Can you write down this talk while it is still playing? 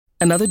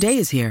Another day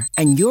is here,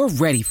 and you're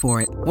ready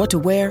for it. What to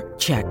wear?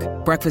 Check.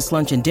 Breakfast,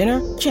 lunch, and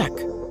dinner? Check.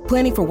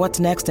 Planning for what's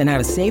next and how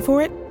to save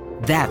for it?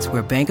 That's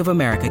where Bank of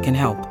America can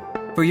help.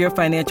 For your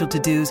financial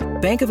to-dos,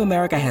 Bank of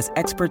America has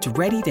experts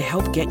ready to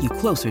help get you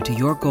closer to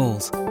your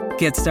goals.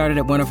 Get started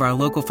at one of our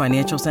local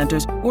financial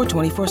centers or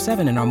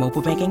 24/7 in our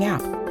mobile banking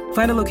app.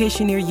 Find a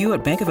location near you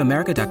at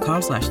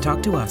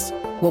bankofamerica.com/talktous.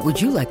 What would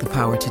you like the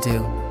power to do?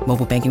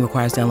 Mobile banking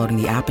requires downloading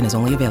the app and is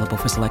only available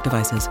for select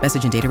devices.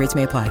 Message and data rates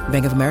may apply.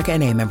 Bank of America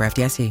N.A., member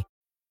FDIC.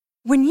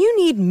 When you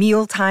need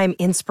mealtime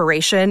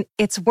inspiration,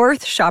 it's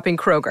worth shopping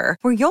Kroger,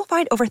 where you'll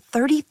find over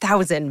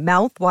 30,000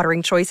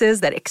 mouth-watering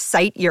choices that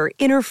excite your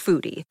inner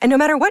foodie. And no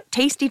matter what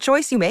tasty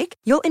choice you make,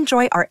 you'll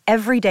enjoy our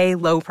everyday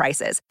low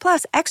prices,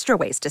 plus extra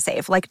ways to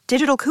save, like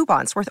digital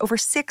coupons worth over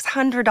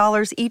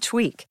 $600 each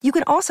week. You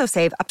can also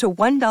save up to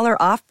 $1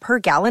 off per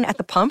gallon at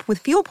the pump with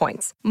fuel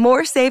points.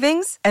 More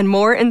savings and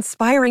more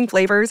inspiring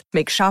flavors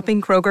make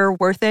shopping Kroger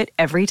worth it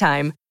every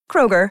time.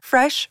 Kroger,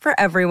 fresh for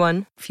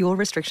everyone. Fuel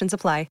restrictions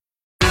apply.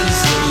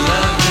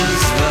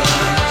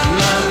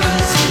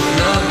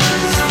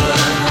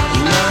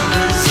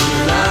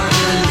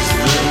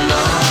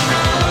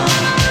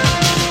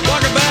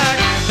 Welcome back.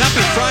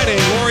 Happy Friday,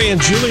 Lori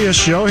and Julia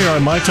show here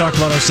on My Talk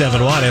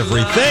 107.1.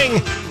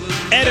 Everything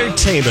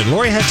entertainment.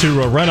 Lori had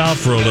to run out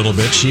for a little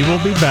bit. She will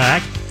be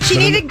back. She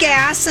needed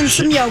gas and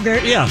some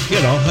yogurt. Yeah,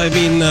 I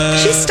mean...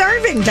 she's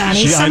starving,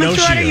 Donnie. Someone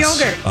threw out her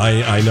yogurt.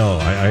 I know.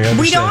 I understand.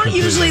 We don't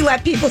usually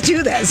let people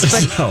do this,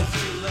 but...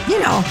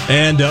 No.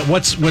 And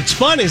what's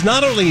fun is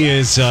not only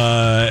is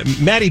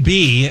Matty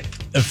B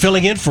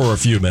filling in for a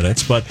few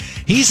minutes, but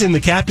he's in the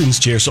captain's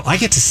chair, so I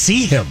get to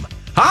see him.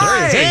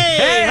 Hi!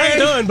 Hey, how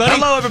you doing, buddy?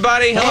 Hello,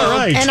 everybody. Hello. All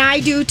right. And I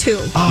do, too.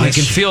 Oh, I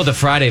can feel the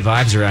Friday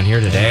vibes around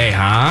here today,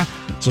 huh?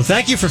 So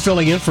thank you for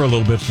filling in for a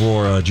little bit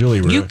for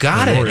Julie. You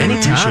got it. Lori.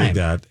 Anytime. I appreciate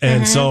that.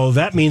 And so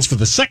that means for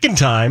the second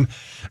time,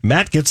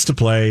 Matt gets to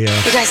play... You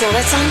guys know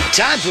that song?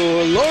 Time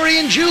for Lori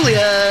and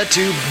Julia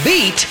to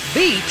beat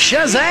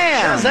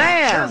Shazam.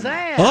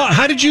 Oh,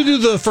 how did you do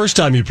the first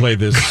time you played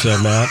this,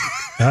 Matt?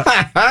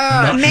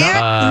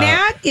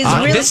 Matt is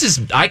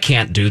really... I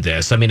can't do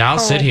this. I mean, I'll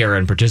sit here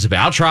and participate.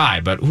 I'll try,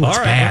 but it's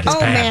bad. It's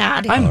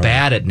bad. Matt. I'm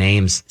bad at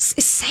names.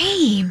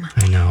 Same.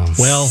 I know.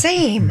 Well,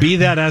 Same. Be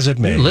that as it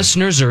may.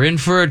 Listeners are in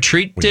for a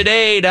treat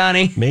today,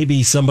 Donnie.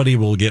 Maybe somebody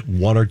will get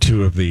one or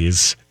two of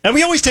these. And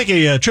we always take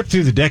a trip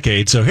through the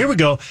decade. So here we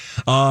go.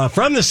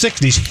 From the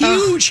 60s.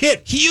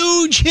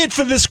 Huge hit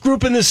for this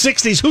group in the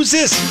 60s. Who's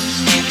this?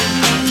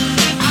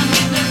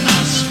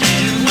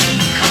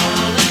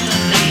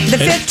 The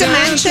Fifth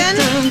Dimension?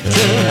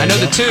 I know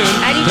the tune.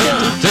 I do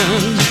too.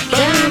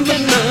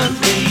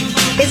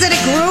 Is it a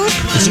group?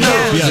 It's a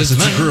group. Yes,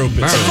 it's a group.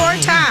 It's Four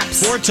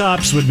Tops. Four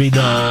Tops would be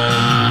no.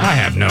 I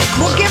have no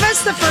clue. Well, give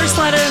us the first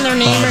letter in their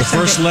name or The something.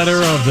 first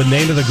letter of the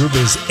name of the group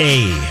is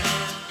A.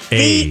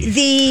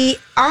 The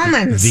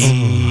Almonds.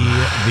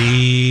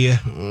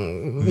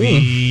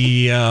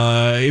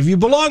 If you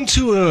belong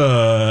to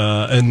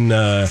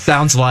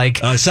sounds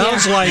like That's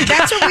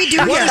what we do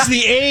What here. does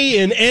the A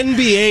in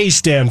NBA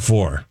stand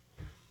for?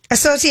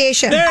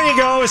 Association. There you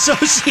go,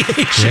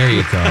 association. There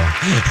you go.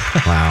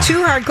 Wow.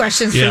 Two hard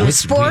questions for Yeah. you.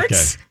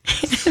 Sports.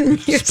 and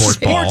music.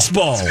 Sports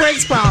ball.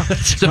 Sports ball.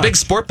 It's a big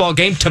sport ball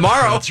game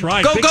tomorrow. That's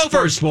right. Go Big Gophers.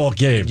 sports ball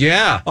game.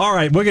 Yeah. All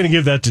right, we're going to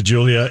give that to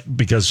Julia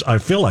because I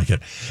feel like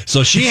it.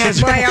 So she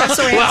has. Well, I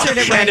also answered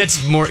it right. And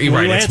it's more You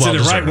right. It's answered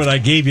well it right when I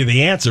gave you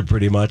the answer,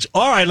 pretty much.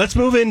 All right, let's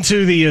move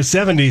into the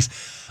 70s.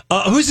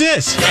 Who's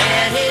this?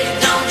 Daddy,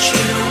 don't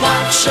you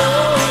walk so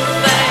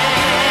fast?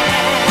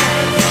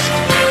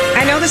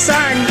 I know the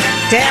song.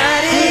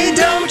 Daddy,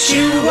 don't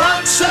you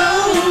walk so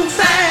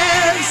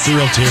fast. It's a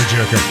real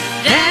tearjerker.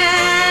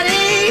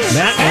 Daddy.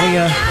 Matt,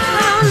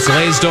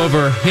 glazed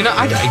over. You know,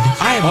 I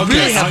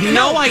really have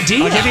no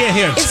idea. I'll give you a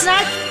hint. It's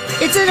not.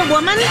 Is it a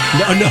woman?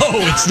 No,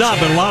 it's not,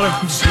 but a lot of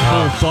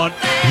people thought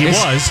he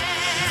was.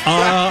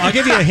 I'll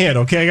give you a hint,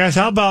 okay, guys?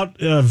 How about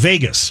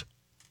Vegas?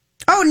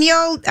 Oh,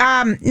 Neil.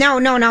 No.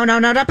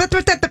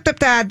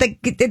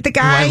 The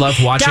guy. I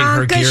love watching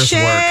her gears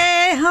work.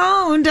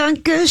 Oh,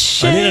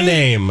 Dunkashee. I need a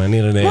name.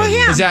 Well,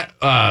 yeah. Is that?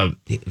 Come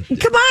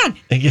on.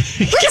 What's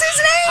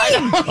his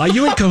name? Are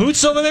you in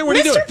cahoots over there? What are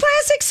you doing? Mr.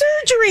 Plastic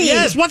Surgery.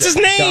 Yes. What's his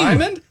name?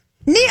 Diamond?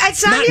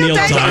 It's not Neil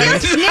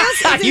Diamond.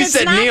 You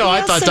said Neil.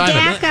 I thought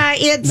Diamond.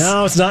 It's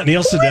No, it's not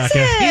Neil Sedaka.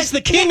 it? He's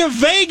the king of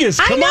Vegas.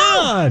 I Come know.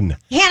 on.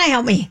 Hannah,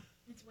 help me.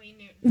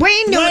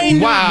 Wayne Newton.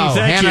 Wow,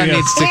 Thank Hannah you.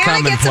 needs to Hannah come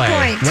and gets a play.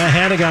 point. Well,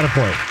 Hannah got a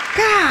point.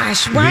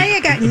 Gosh, why I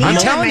got Neil I'm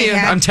in telling my you.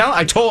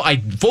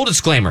 head. Full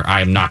disclaimer.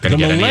 I am not going The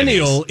to get any of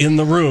millennial in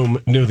the room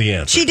knew the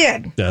answer. She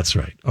did. That's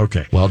right.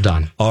 Okay. these. Well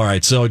done. All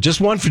right. So just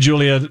one for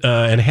Julia,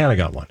 and Hannah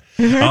got one.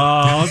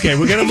 Okay,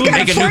 we're going to move.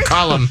 Make a new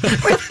column. I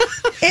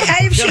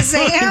have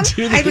Shazam.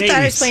 To the I thought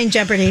I was 80s. playing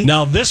Jeopardy.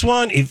 Now, this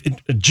one,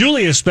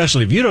 Julia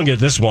especially, if you don't get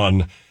this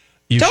one,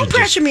 you Don't should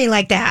pressure me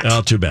like that.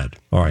 Oh, too bad.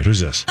 All right, who's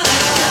this?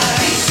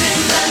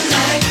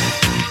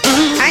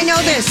 I know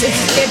this.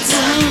 It's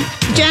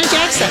Janet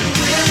Jackson.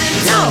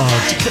 No.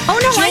 Oh,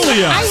 no.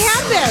 Julia. I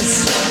have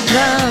this.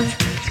 Love.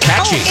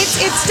 Catchy.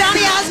 It's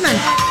Donny Osmond.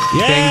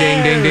 Yes. Ding,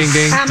 ding, ding, ding,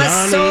 ding. I'm a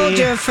Donny,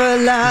 soldier for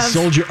love.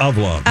 Soldier of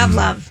love. Of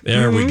love.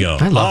 There we go.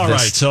 I love All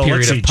this right, so period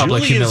let's see. of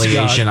public Julia's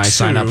humiliation got I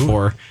sign up two.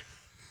 for.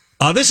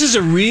 This is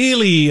a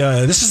really,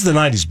 this is the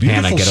 90s.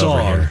 Beautiful Hannah, get song.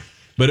 over here.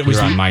 But it was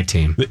You're on my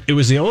team. It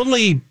was the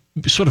only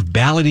sort of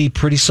ballady,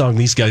 pretty song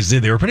these guys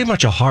did. They were pretty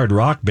much a hard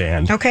rock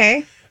band.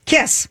 Okay.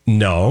 Kiss.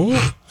 No.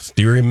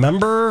 Do you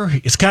remember?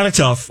 It's kind of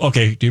tough.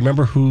 Okay. Do you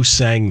remember who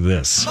sang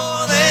this?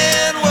 Oh,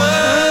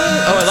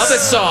 I love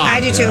this song. I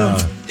do too.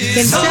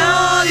 It's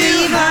all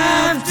you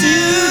have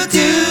to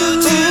do.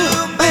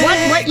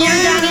 What year,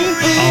 Donny?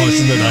 Oh,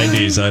 it's in the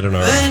 90s. I don't know.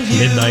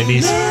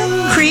 Mid-90s.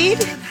 Creed?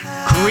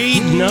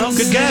 Creed? No.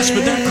 Good guess,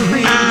 but they're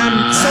Creed.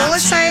 Soul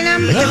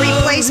Asylum? The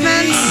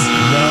Replacements?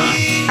 No.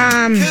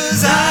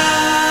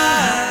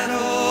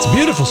 It's a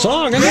beautiful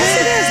song. Isn't Yes,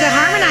 it? it is. The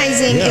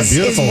harmonizing Yeah, is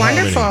beautiful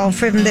wonderful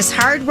from this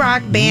hard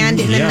rock band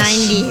in the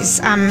Yes. 90s.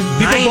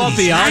 People bought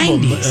the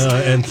album 90s.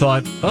 and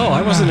thought, "Oh,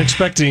 I wasn't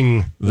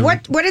expecting."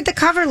 What did the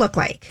cover look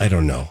like? I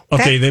don't know.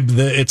 Okay, I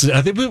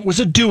think it was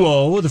a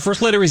duo. The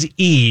first letter is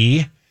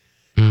E,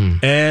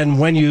 and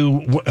when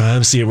you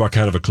let's see what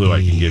kind of a clue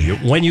I can give you.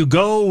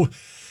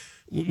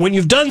 When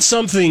you've done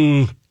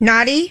something,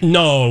 Naughty?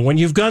 when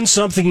you've done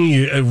something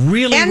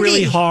really, Envy.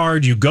 really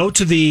hard, you go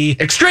to the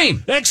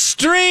Extreme.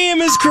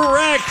 extreme. Is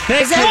correct.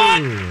 Thank Is that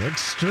you.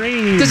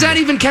 Extreme. Does that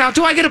even count?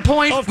 Do I get a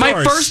point? Of My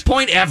course. first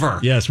point ever.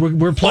 Yes,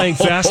 we're playing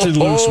fast and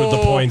loose with the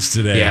points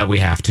today. Yeah, we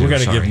have to. We're going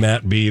to Sorry. give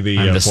Matt B the,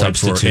 I'm the point for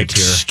substitute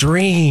here.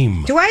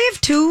 extreme. Do I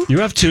have two? You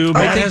have two.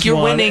 I Matt think has you're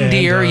one, winning, and,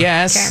 dear.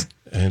 Yes. Okay.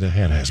 And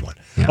Hannah has one.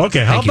 Yeah.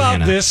 Okay, how Thank you, about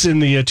Hannah. this in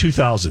the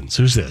 2000s?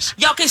 Who's this?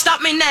 Y'all can't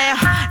stop me now.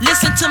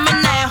 Listen to me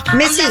now.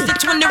 Missy I'm less than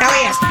 20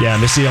 Elliott. rounds. Yeah,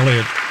 Missy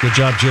Elliott. Good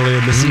job,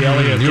 Julia. Missy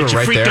Elliott. you Get were your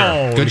right freak there.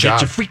 on. Good job.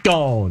 Get your freak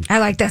on. I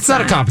like that It's not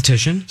a song.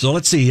 competition. So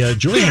let's see.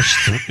 Julia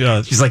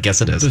has She's like,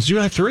 yes, it is. Does you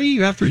have three?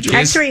 You have three, I Julia?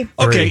 have three.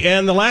 Okay,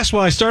 and the last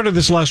one, I started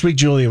this last week,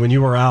 Julia, when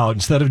you were out.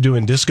 Instead of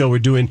doing disco, we're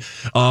doing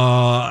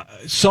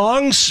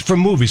songs from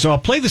movies. So I'll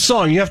play the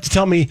song. You have to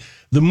tell me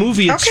the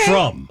movie it's Okay.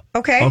 from.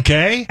 Okay.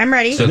 Okay? I'm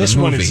ready. So this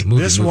the one movie, is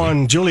movie, this movie.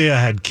 one. Julia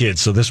had kids,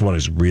 so this one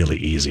is really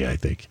easy. I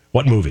think.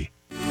 What movie?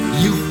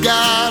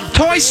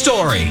 Toy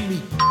Story.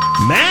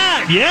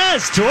 Matt.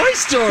 Yes, Toy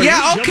Story. Yeah,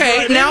 You jumped okay.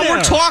 right in Now we're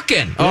there.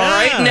 talking. All Yeah,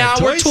 right, now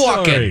Toy we're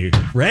talking.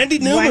 Story. Randy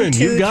Newman. 1,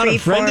 2, you got 3, a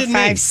friend 4, in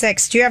 5, me.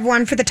 6. Do you have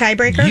one for the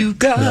tiebreaker? You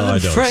got No, I a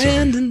don't,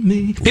 friend in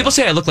me. People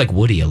say I look like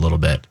Woody a little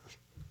bit.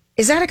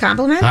 Is that a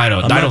compliment? I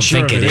don't. I'm I not don't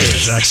sure think if it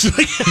is.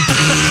 actually.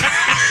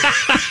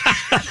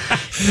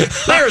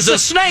 There's a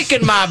snake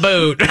in my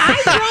boot.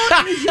 I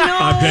don't know.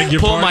 I beg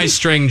your Pull pardon. my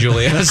string,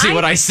 Julia. See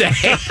what I say.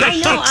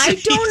 I know. I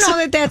don't know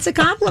that that's a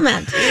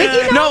compliment.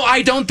 No,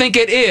 I don't think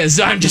it is.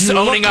 I'm just You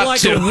owning look up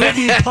like to a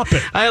wooden it.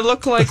 puppet. I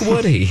look like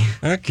Woody.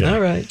 Okay. All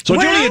right. So,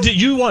 Well, Julia,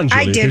 you won,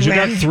 Julia. I did 'cause you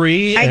win. got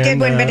three. I did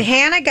and, win, but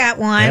Hannah got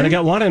one. Hannah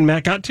got one, and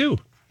Matt got two.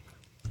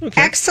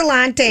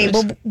 Excellente.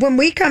 Well, when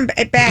we come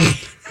back,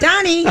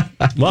 Donnie,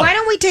 why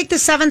don't we take the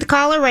seventh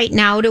caller right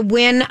now to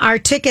win our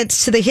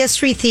tickets to the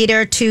History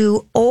Theater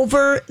to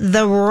Over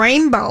the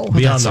Rainbow?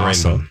 Beyond That's the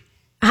awesome. rainbow.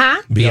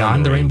 Huh?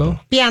 Beyond the rainbow.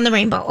 Beyond the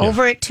Rainbow.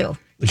 Over it too. All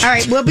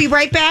right, we'll be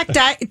right back.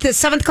 The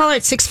seventh caller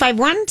at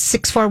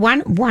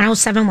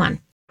 651-641-1071.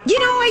 You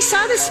know, I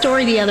saw this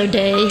story the other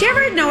day. Did you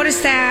ever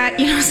notice that?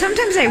 You know,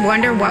 sometimes I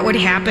wonder what would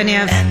happen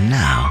if And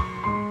now,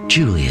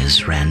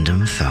 Julia's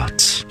random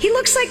thoughts. he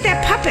looks like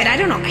that puppet. I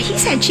don't know.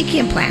 He's had cheeky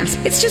implants.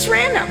 It's just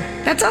random.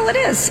 That's all it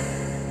is.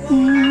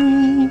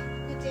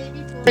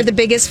 For the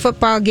biggest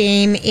football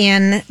game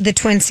in the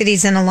Twin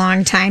Cities in a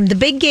long time. The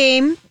big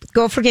game,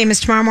 Gopher game, is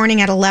tomorrow morning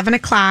at 11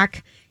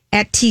 o'clock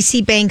at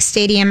TC Bank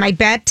Stadium. I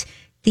bet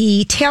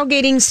the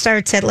tailgating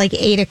starts at like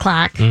 8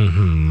 o'clock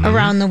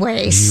around the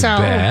way.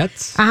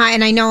 bet.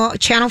 And I know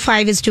Channel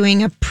 5 is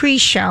doing a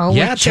pre-show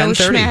Yeah, with Joe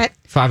 10:30. Schmidt.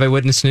 5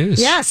 Eyewitness News.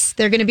 Yes,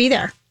 they're going to be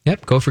there.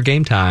 Yep. Go for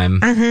game time.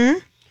 Mm-hmm.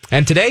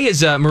 And today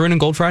is Maroon and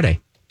Gold Friday.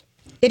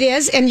 It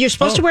is, and you're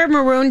supposed to wear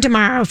maroon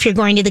tomorrow if you're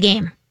going to the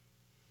game.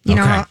 You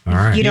know, Okay, all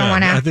right. you don't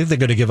want I to. think they're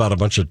going to give out a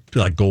bunch of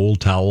like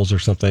gold towels or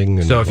something.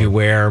 And So if you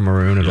wear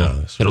maroon, it'll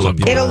look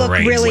great. It'll look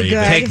really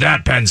good. Take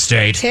that, Penn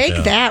State.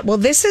 Take that. Well,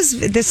 this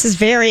is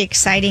very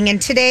exciting.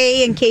 And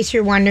today, in case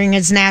you're wondering,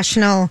 is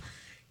National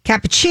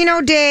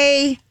Cappuccino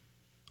Day,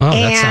 Oh, that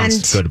And,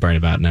 sounds good right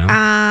about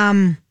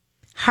now.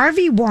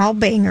 Harvey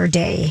Wallbanger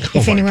Day,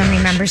 if my anyone gosh.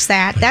 remembers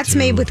that. That's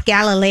made with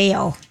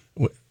Galileo.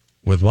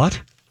 with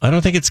what? I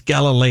don't think it's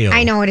Galileo.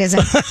 I know it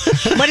isn't.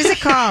 What is it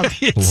called?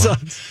 It's a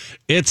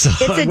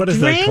a what is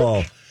that drink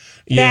called?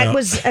 That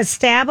was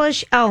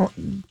established. Oh,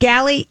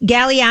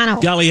 Galliano.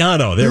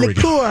 Galliano. There we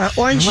go. Liqueur,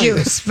 orange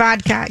juice,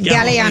 vodka,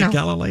 Galliano.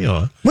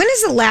 Galileo. When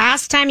is the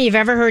last time you've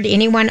ever heard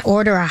anyone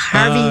order a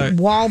Harvey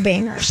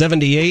Wallbanger?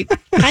 78.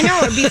 I know,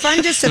 it'd be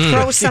fun just to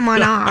throw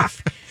someone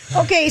off.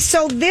 Okay,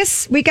 so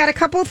we got a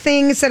couple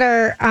things that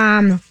are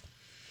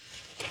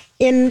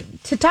in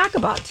to talk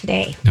about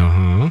today.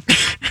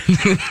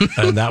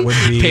 And that would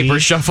be Paper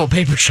shuffle,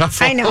 paper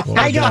shuffle. I know, What would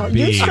I that know. be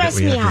You that stress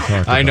we me have to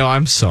out. talk I know. about?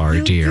 I'm sorry,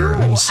 You dear.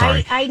 do. I'm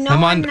sorry. I know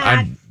I'm not-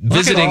 I'm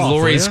visiting off,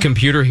 Lori's will ya?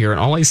 computer here, and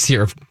all I see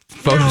are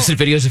photos and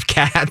videos of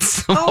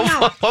cats. Oh,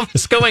 no. What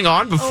was going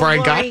on before I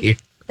got here?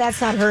 That's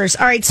not hers.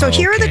 All right, so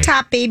here are the Okay.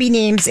 top baby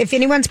names. If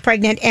anyone's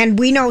pregnant, and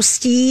we know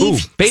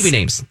Steve. Ooh, baby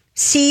names.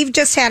 Steve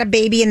just had a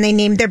baby, and they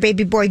named their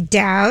baby boy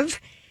Dev.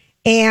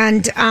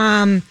 And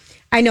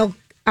I know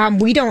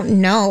we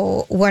don't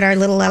know what our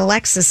little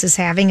Alexis is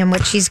having and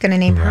what she's going to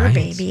name her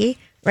baby.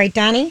 Right,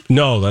 Donnie?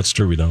 No, that's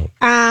true. We don't.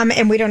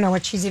 And we don't know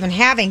what she's even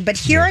having. But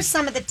here are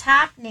some of the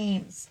top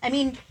names. I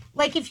mean,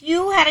 like if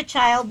you had a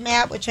child,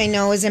 Matt, which I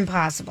know is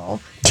impossible.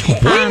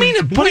 What do you mean?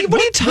 What are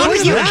you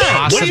talking You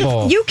about? can't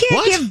Impossible. You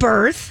can't give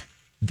birth.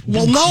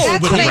 Well, no,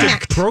 That's but what I like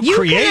meant.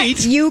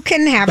 procreate. You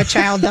can have a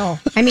child, though.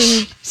 I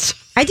mean,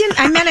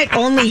 I meant it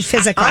only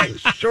physically.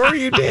 Sure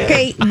you did.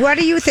 Okay, what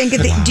do you think?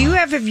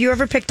 Have you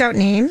ever picked out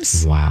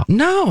names? Wow.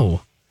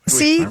 No.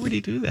 See, Why would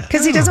he do that?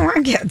 because he doesn't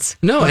want kids.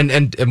 No,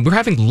 and we're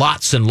having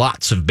lots and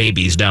lots of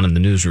babies down in the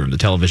newsroom, the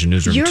television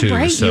newsroom You're too.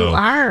 right, So, you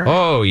are.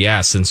 Oh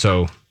yes, and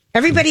so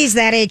Everybody's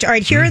that age. All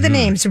right, here are the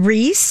names.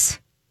 Reese.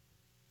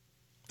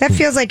 That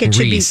feels like it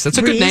should be. Reese. That's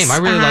a good name. I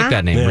really like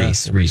that name, Yeah,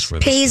 Reese. Reese.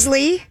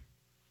 Paisley.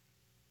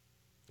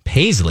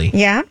 Paisley.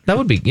 Yeah. That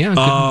would be good.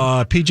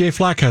 PJ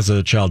Flack has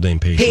a child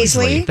named Paisley.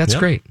 Paisley. That's Yep.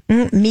 great.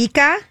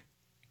 Mika.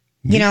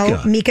 You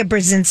know, Mika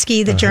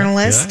Brzezinski, the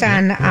journalist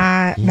on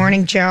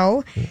Morning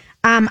Joe.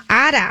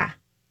 Ada.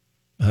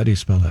 How do you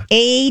spell that?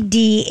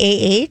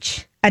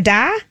 Adah.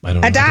 Ada? I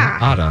don't know.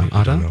 Ada.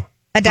 Ada.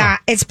 Ada.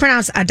 It's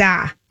pronounced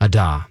Ada.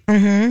 Ada.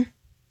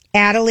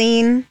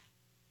 Adeline.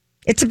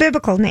 It's a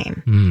biblical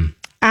name.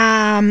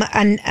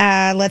 And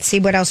let's see,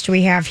 what else do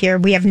we have here?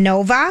 We have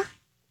Nova.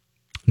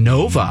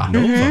 Nova.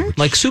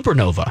 Like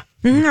supernova.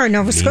 Or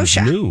Nova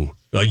Scotia. New.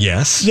 Oh,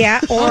 Yes. Yeah,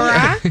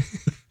 Aura.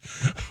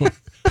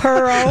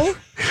 Pearl.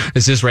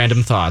 Is this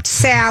random thoughts?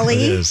 Sally.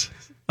 It is.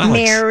 I like-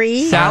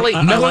 Mary. Sally.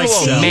 I No, like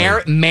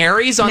Sally.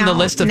 Mary's on the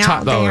list of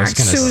top. they Oh, I was aren't.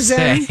 gonna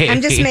Susan. say.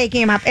 I'm just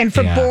making them up. And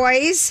for Yeah.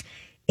 boys,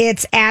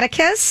 it's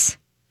Atticus.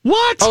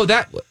 What? Oh,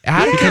 that.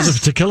 Atticus. Because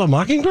of To Kill a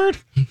Mockingbird?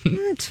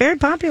 It's very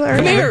popular.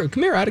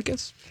 Come here,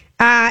 Atticus.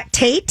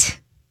 Tate.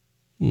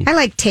 I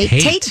like Tate.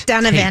 Tate? Tate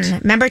Donovan.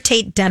 Tate. Remember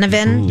Tate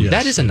Donovan? Ooh,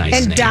 that is a nice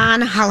And name.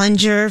 Don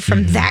Hollinger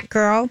from That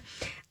Girl.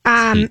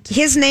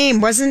 His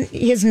name, wasn't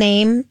his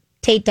name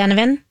Tate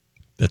Donovan?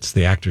 That's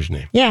the actor's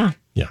name. Yeah.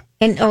 Yeah.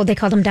 And they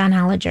called him Don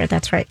Hollinger.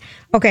 That's right.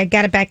 Okay,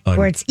 got it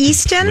backwards.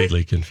 Easton.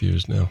 Completely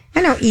confused now.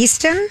 I know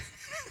Easton.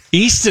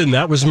 Easton,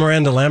 that was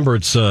Miranda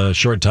Lambert's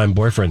short-time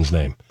boyfriend's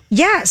name.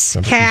 Yes.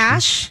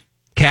 Cash.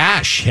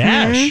 Cash. Cash.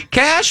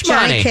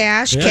 Johnny money.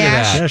 Cash. Yeah,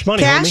 Cash. Cash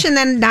money, Cash, homie. and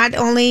then not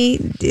only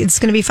it's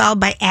going to be followed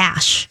by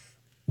Ash.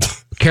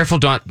 Careful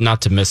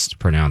not to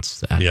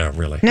mispronounce that. Yeah,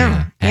 really. No.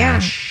 Yeah.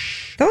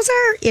 Ash. Those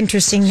are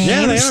interesting names.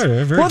 Yeah, they are.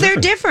 They're very well, they're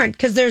different. different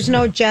because there's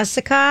no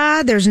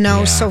Jessica, there's no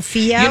Yeah.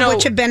 Sophia, You know-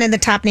 which have been in the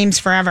top names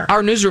forever.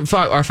 Our newsroom,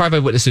 our Five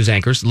Eyewitness News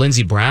anchors,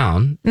 Lindsey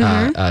Brown,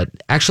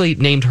 actually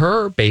named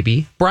her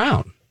baby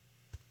Brown.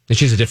 And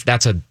she has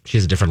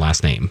a different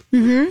last name.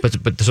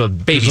 But so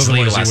baby's otherwise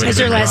legal you last would- name Is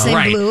her last name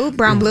right. Blue?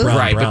 Brown Blue?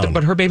 Right, Brown.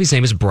 but her baby's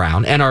name is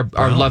Brown, and our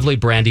lovely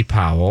Brandy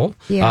Powell,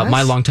 Yes.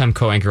 my longtime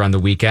co-anchor on the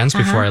weekends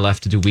before I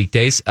left to do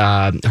weekdays.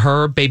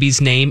 Her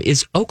baby's name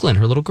is Oakland,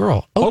 her little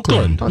girl.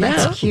 Oakland. Oh,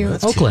 that's Yeah. cute.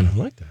 That's Oakland.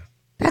 cute. I like that.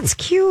 That's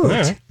cute.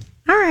 right.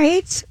 All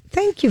right.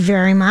 Thank you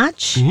very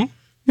much.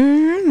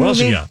 What else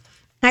you got?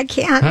 I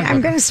can't. I'm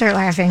going to start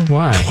laughing.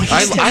 Why? I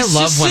He's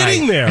love just when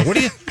sitting there. What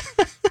do you?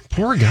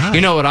 Poor guy.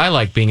 You know what I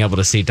like being able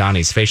to see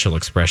Donnie's facial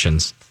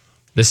expressions.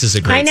 This is a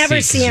great. I never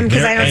seat, see him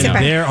because I don't sit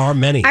by. There are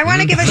many. I want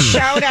to give a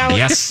shout out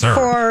Yes, sir.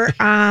 for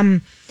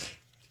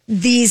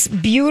these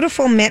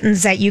beautiful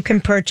mittens that you can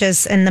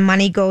purchase, and the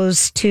money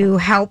goes to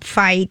help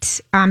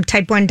fight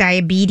type 1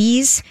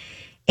 diabetes.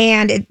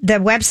 And the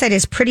website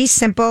is pretty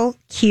simple,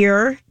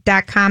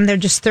 cure.com. They're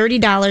just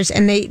 $30,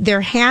 and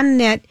they're hand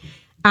knit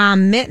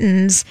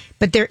mittens,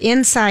 but their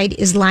inside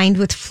is lined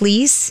with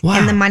fleece, Wow.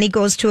 and the money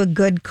goes to a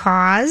good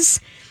cause.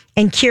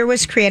 And Cure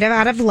was created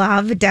out of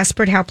love,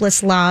 desperate,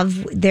 helpless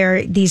love.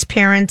 These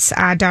parents,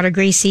 daughter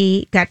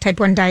Gracie, got type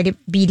 1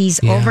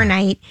 diabetes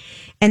overnight,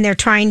 and they're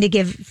trying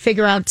to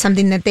figure out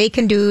something that they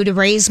can do to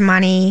raise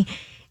money.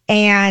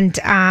 And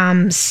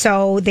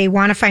so they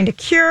want to find a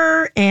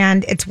cure,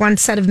 and it's one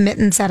set of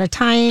mittens at a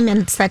time, and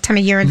it's that time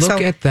of year. And Look so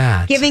at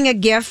that. giving a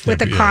gift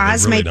with a They're-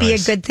 cause they're really might be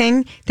nice. a good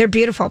thing. They're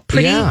beautiful,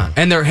 pretty. Yeah,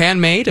 and they're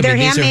handmade. They're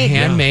These are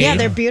handmade. Yeah,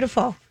 they're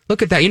beautiful.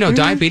 Look at that. You know,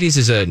 diabetes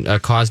is a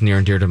cause near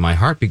and dear to my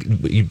heart.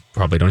 You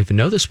probably don't even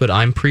know this, but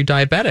I'm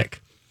pre-diabetic.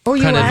 Oh,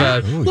 you kind are?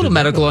 of a little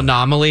medical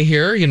anomaly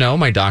here. You know,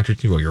 my doctor,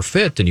 well, you're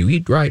fit and you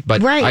eat right,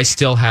 but Right. I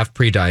still have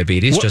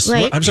pre-diabetes What- just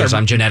Right. because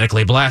I'm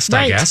genetically blessed,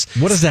 I Right. guess.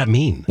 What does that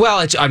mean?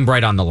 Well, I'm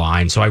right on the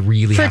line, so I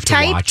really For have to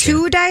type watch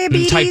 2 it.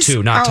 diabetes? Type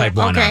 2, not Oh, type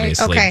 1, okay,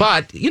 obviously. okay.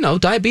 But, you know,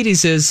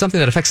 diabetes is something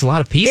that affects a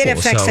lot of people. It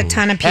affects a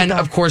ton of people. And,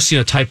 of course, you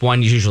know, type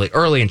 1 is usually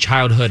early in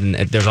childhood, and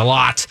there's a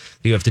lot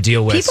that you have to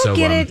deal with. People so,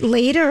 get it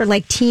later,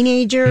 like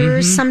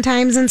teenagers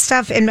sometimes and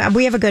stuff. And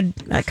we have a good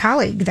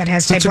colleague that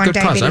has type That's a 1 good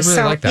cause. diabetes. I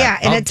really like that. Yeah,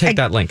 and I'll it's take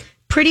that link.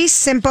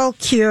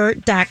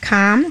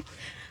 prettysimplecure.com.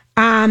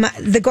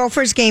 The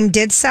Gophers game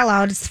did sell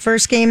out. It's the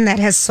first game that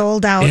has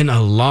sold out In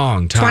a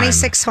long time.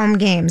 26 home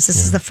games. This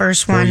is the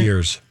first 4 one.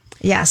 years.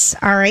 Yes.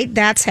 All right.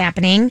 That's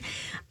happening.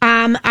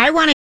 I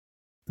want to.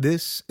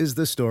 This is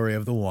the story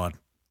of the one.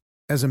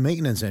 As a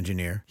maintenance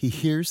engineer, he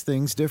hears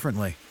things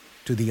differently.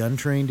 To the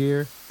untrained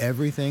ear,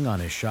 everything on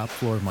his shop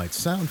floor might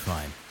sound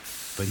fine,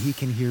 but he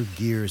can hear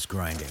gears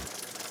grinding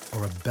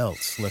or a belt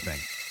slipping.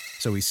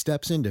 So he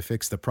steps in to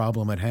fix the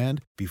problem at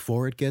hand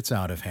before it gets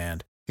out of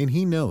hand. And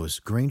he knows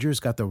Grainger's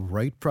got the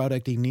right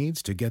product he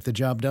needs to get the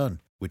job done,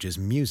 which is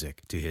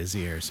music to his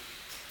ears.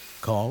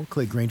 Call,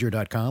 click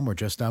Grainger.com, or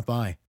just stop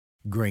by.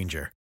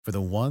 Grainger, for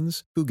the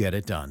ones who get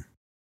it done.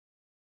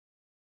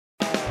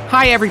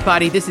 Hi,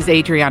 everybody. This is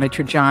Adriana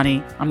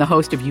Trajani. I'm the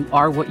host of You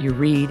Are What You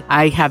Read.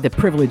 I have the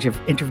privilege of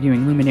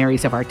interviewing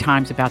luminaries of our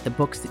times about the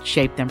books that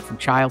shaped them from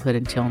childhood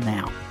until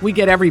now. We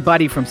get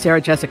everybody from Sarah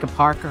Jessica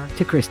Parker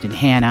to Kristen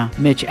Hanna,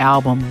 Mitch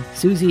Albom,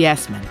 Susie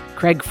Essman,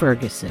 Craig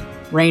Ferguson,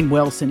 Rainn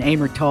Wilson,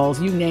 Amor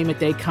Tolls, you name it,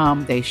 they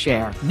come, they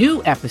share.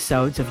 New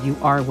episodes of You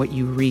Are What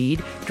You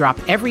Read drop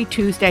every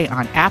Tuesday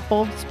on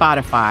Apple,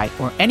 Spotify,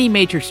 or any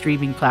major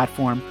streaming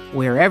platform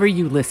wherever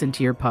you listen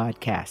to your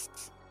podcasts.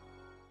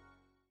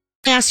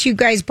 Ask you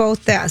guys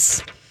both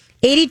this.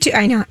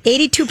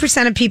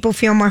 82% of people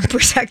feel more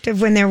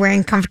protective when they're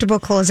wearing comfortable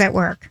clothes at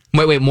work.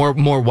 Wait, more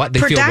what? They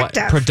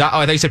Productive. feel what?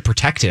 I thought you said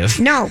protective.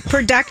 No,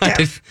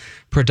 productive.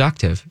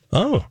 Productive.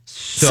 Oh.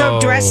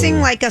 So dressing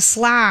like a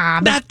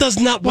slob. That does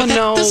not, Well, that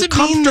no, doesn't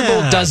mean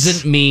comfortable that.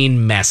 doesn't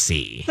mean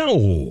messy.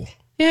 No.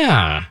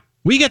 Yeah.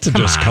 We get to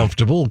dress on.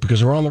 comfortable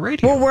because we're on the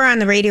radio. Well, we're on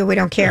the radio. We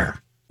don't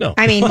care. No.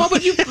 I mean, Well,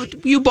 but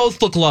you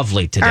both look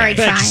lovely today. All right,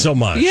 Thank fine. you so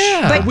much.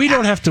 Yeah. But we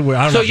don't have to wear.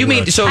 I don't So have to you wear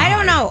mean- a so- tie. I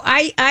don't know.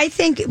 I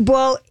think,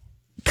 well,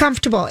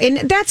 comfortable.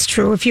 And that's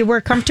true. If you wear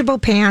comfortable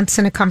pants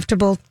and a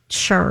comfortable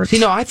shirt. See,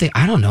 no, I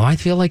don't know. I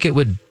feel like it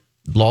would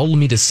lull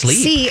me to sleep.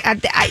 See,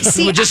 I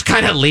see. I would just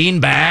kind of lean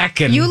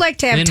back and You like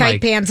to have and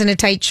tight pants and a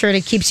tight shirt.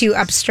 It keeps you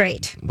up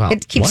straight. Well,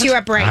 it keeps what? you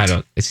upright. I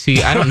don't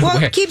know Well,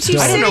 where. it keeps you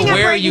I don't know sitting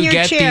where upright in you your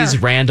get chair. these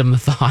random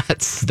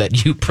thoughts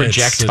that you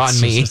project on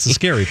me. It's a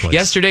scary place.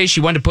 Yesterday, she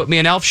wanted to put me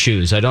in elf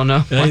shoes. I don't know.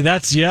 Hey,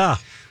 that's, yeah.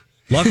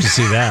 Love to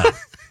see that.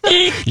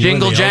 You in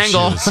Jingle the elf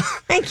jangle. shoes.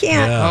 I can't.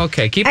 Yeah.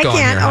 Okay, keep I going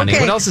can't, here, honey.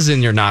 okay. What else is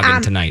in your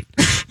noggin tonight?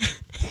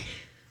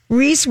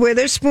 Reese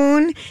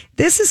Witherspoon.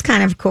 This is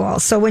kind of cool.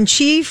 So when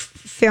she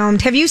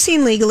filmed, have you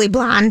seen Legally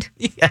Blonde?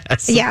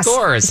 Yes, Yes. of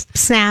course.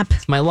 Snap.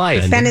 It's my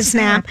life. Ben and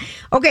Snap.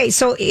 Okay,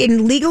 so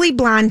in Legally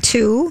Blonde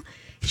 2,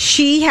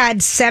 she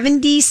had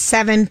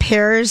 77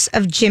 pairs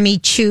of Jimmy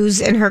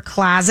Choos in her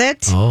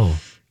closet. Oh.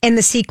 In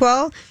the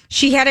sequel,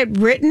 she had it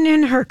written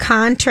in her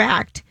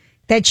contract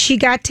that she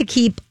got to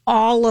keep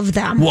all of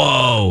them.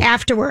 Whoa.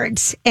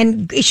 Afterwards.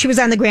 And she was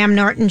on the Graham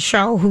Norton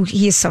show, who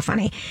he is so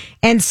funny.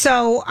 And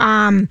so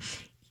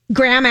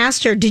Graham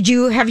asked her,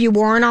 have you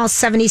worn all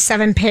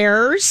 77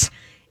 pairs?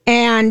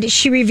 And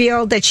she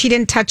revealed that she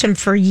didn't touch them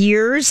for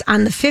years.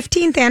 On the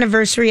 15th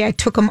anniversary, I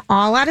took them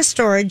all out of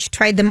storage,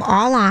 tried them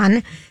all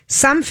on.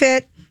 Some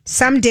fit,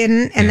 some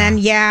didn't. And then,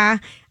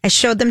 I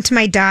showed them to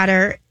my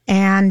daughter,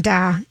 and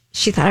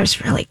she thought it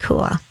was really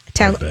cool.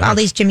 All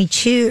these Jimmy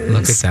Choos.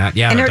 Look at that.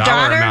 Yeah, and the her dollar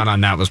daughter, amount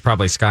on that was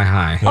probably sky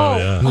high. her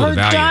Ooh, the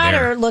value daughter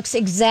there. looks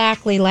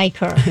exactly like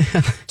her,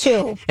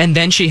 too. And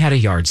then she had a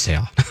yard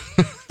sale.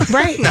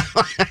 Right.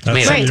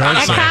 Made Right. a ton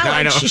At of money. I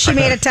college, know. she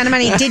made a ton of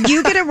money. Did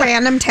you get a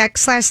random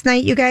text last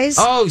night, you guys?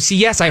 Oh, see,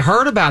 yes, I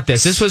heard about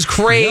this. This was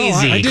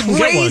crazy. No, I didn't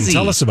get one.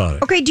 Tell us about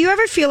it. Okay, do you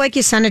ever feel like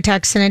you send a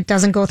text and it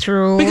doesn't go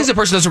through? Because the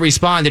person doesn't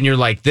respond, and you're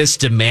like, this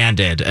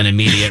demanded an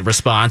immediate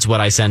response, what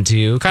I sent to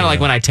you. Kind of like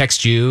when I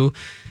text you.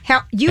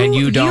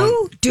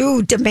 You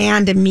do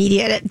demand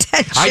immediate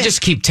attention. I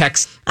just keep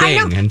texting. I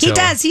know, he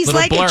does. He's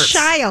like a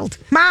child.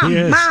 Mom, He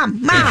is.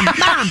 mom.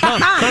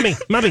 Mommy.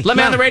 Let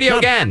me on the radio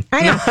again.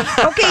 I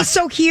know. Okay,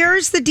 so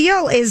here's the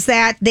deal is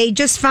that they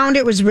just found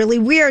it was really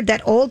weird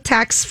that old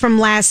texts from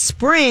last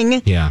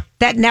spring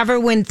that never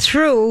went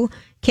through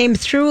came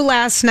through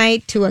last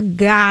night to a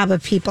gob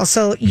of people.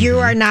 So you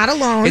are not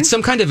alone. It's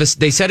some kind of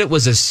they said it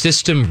was a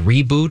system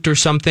reboot or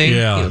something.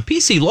 Yeah. You know,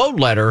 PC load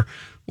letter.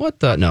 What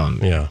the?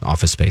 No,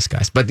 Office Space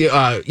guys. But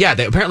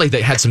apparently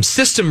they had some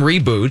system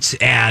reboots,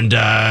 and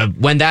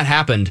when that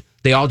happened,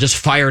 they all just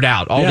fired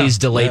out all these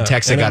delayed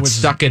texts that And it got was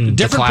stuck in the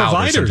different cloud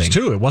providers, or something.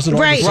 too. It wasn't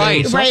all Right, the same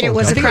right, cell phone it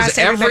was I think it was across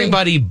everybody.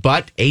 everybody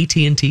but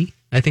AT&T.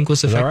 I think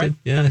was that affected. right?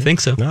 Yeah, I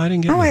think so. No, I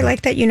didn't get Oh, I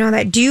like that you know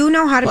that. Do you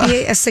know how to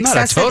be a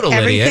success at total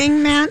idiot.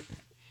 everything, Matt?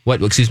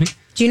 What? Excuse me?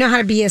 Do you know how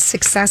to be a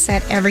success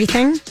at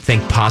everything?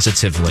 Think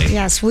positively.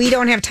 Yes, we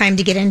don't have time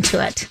to get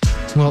into it.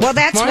 Well,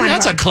 that's one of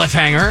that's a them.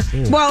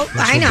 cliffhanger. Well,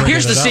 I know.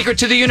 Here's the it up. secret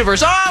to the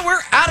universe. Oh,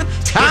 we're out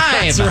of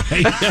time.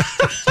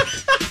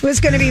 It was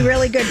going to be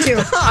really good,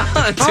 too.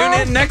 Tune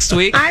in next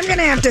week. I'm going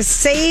to have to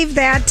save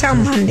that till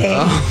Monday.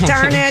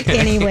 Darn it.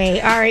 Anyway,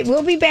 all right,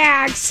 we'll be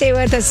back. Stay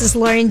with us. This is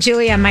Lori and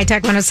Julia on My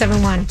Talk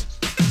 1071.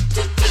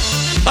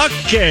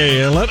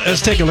 Okay, let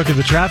us take a look at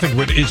the traffic.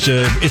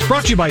 It's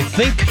brought to you by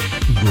Think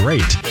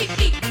Great.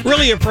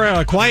 Really a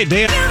quiet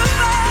day.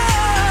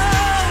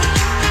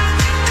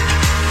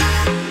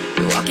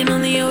 You're walking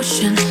on the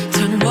ocean,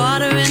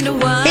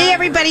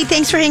 everybody.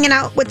 Thanks for hanging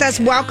out with us.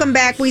 Welcome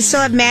back. We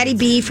still have Maddie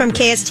B from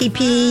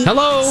KSTP.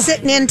 Hello.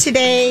 Sitting in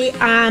today.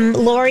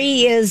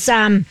 Lori is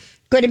going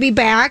to be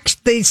back.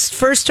 The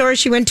first store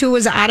she went to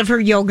was out of her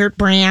yogurt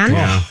brand. Oh,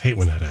 I hate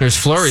when that happens. There's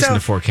flurries in the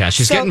forecast.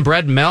 She's getting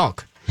bread and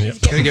milk.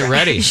 Yep. Gonna get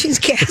ready. She's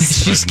gassing.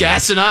 She's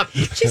gassing up.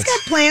 She's got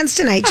plans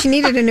tonight. She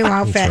needed a new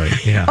outfit.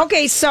 right, yeah.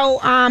 Okay, so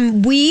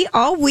we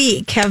all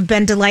week have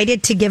been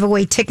delighted to give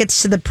away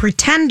tickets to the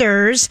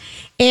Pretenders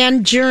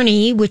and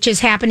Journey, which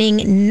is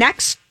happening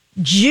next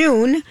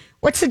June.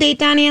 What's the date,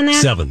 Donnie, on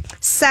that?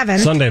 7th.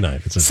 Sunday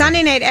night. It's a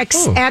Sunday night at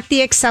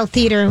the Excel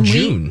Theater. And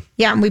June.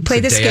 And we play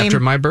It's the this day game. after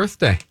my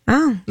birthday.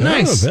 Oh,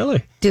 Nice. Oh,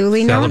 Billy.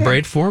 duly noted.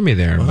 Celebrate for me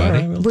there,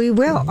 buddy. We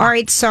will. All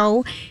right,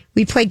 so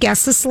we play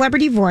Guess the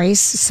Celebrity Voice.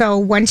 So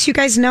once you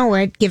guys know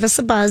it, give us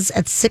a buzz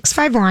at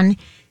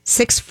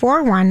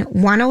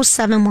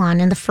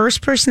 651-641-1071. And the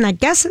first person that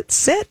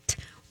guesses it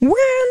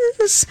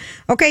wins.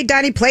 Okay,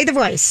 Donnie, play the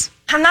voice.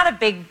 I'm not a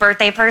big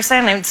birthday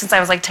person, and since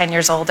I was like 10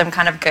 years old, I'm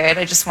kind of good.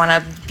 I just want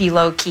to be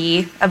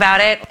low-key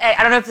about it. I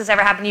don't know if this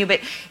ever happened to you, but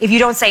if you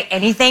don't say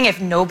anything,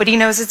 if nobody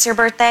knows it's your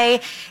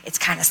birthday, it's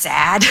kind of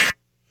sad.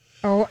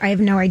 Oh, I have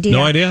no idea.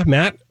 No idea,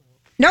 Matt?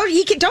 No,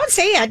 don't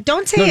say it.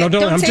 Don't say it. No,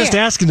 Don't I'm say just it.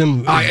 asking him.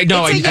 It's a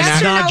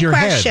yes or no your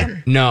question.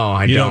 head. No,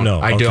 I You don't. don't know.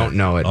 I Okay. don't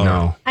know it. All No.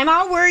 right. I'm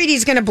all worried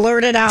he's going to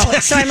blurt it out.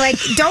 So I'm like,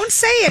 don't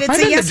say it. It's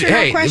I'm a in yes the- or no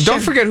hey, question. don't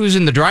forget who's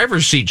in the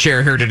driver's seat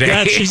chair here today.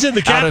 Yeah, she's in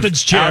the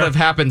captain's chair. Out of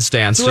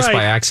happenstance, That's just right.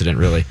 by accident,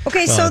 really.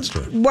 Okay, that's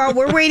so true. while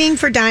we're waiting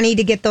for Donnie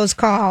to get those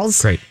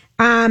calls, Great.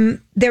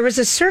 there was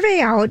a survey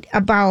out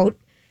about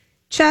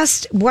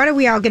just what are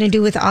we all going to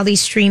do with all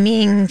these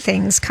streaming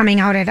things coming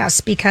out at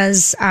us,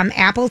 because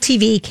Apple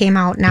TV came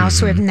out now,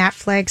 so we have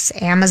Netflix,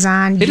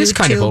 Amazon, Mm-hmm. It is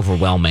kind of YouTube,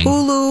 overwhelming.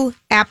 Hulu,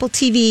 Apple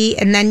TV,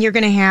 and then you're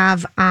going to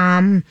have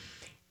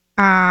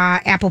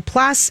Apple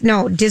Plus,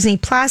 no, Disney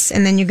Plus,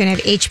 and then you're going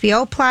to have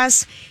HBO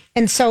Plus.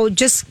 And so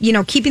just,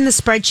 keeping the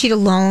spreadsheet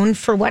alone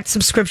for what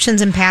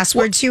subscriptions and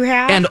passwords you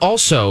have. And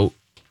also,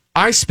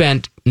 I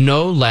spent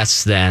no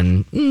less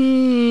than,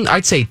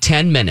 I'd say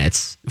 10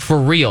 minutes, for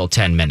real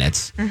 10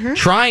 minutes,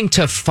 trying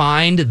to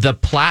find the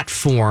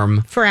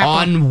platform For Apple.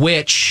 on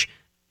which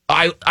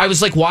I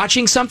was like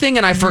watching something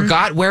and I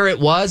forgot where it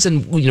was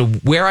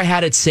and where I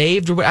had it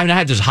saved. I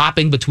had just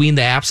hopping between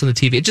the apps on the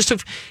TV.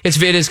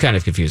 It is kind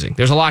of confusing.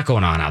 There's a lot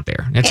going on out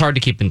there. It's hard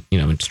to keep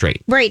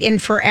straight. Right,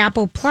 and for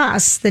Apple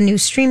Plus, the new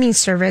streaming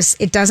service,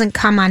 it doesn't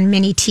come on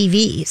mini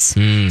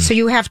TVs. So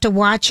you have to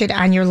watch it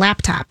on your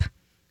laptop.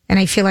 And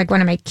I feel like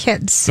one of my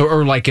kids.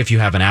 Or like if you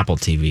have an Apple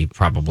TV,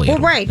 probably. Well,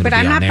 right, but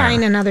I'm not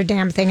buying another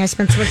damn thing. I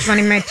spent so much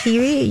money on my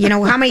TV.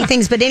 How many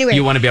things? But anyway.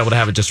 You want to be able to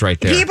have it just right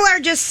there. People are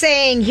just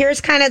saying, here's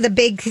kind of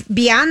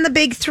beyond the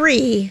big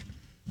three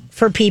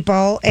for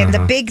people. And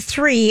the big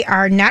three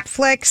are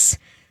Netflix,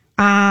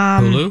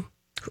 Hulu?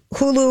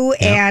 Hulu,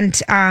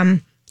 and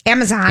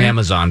Amazon.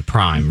 Amazon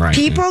Prime, right.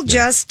 People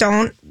just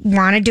don't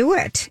want to do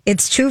it.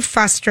 It's too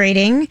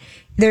frustrating.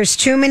 There's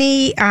too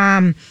many.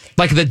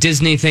 Like the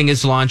Disney thing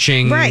is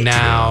launching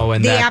now,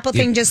 and the Apple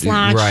thing just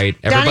launched. Right,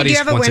 Donnie, everybody do you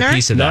have a wants winner? a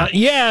piece of that. Not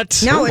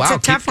yet. No, Oh, it's wow, a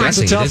tough keep one.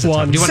 guessing. It's a tough It is a tough one.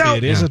 one. Do you want-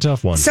 It is a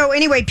tough one. So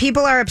anyway,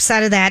 people are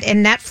upset of that,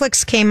 and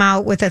Netflix came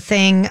out with a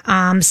thing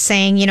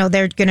saying,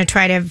 they're going to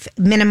try to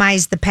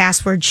minimize the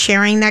password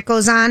sharing that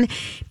goes on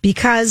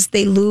because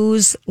they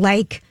lose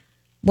like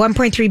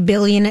 1.3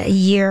 billion a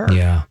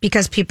year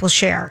because people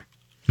share.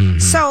 Mm-hmm.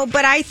 So,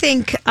 but I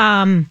think,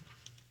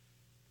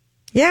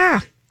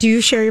 do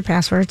you share your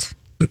passwords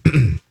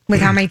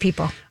with how many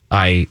people?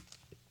 I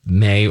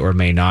may or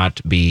may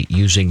not be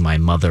using my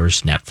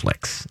mother's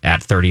Netflix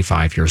at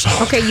 35 years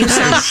old. Okay, you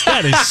sound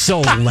That is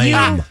so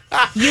lame.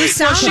 you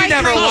sound She like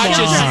never my watches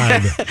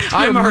children. it.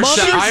 I'm her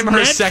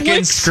Netflix?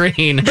 second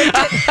screen.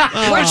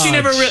 But she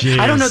never.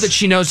 I don't know that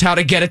she knows how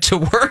to get it to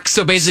work.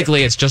 So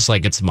basically, it's just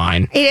like it's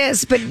mine. It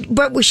is, but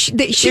she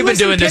She's been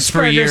lives in doing this for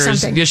Pittsburgh or years.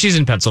 something. Yeah, she's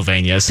in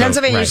Pennsylvania. So,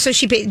 Pennsylvania. right. So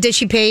did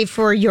she pay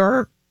for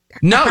your?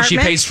 No, apartment? she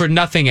pays for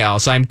nothing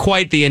else. I'm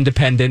quite the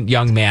independent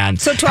young man.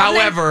 So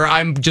however,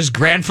 I'm just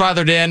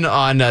grandfathered in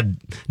on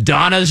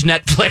Donna's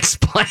Netflix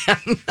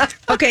plan.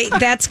 Okay,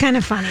 that's kind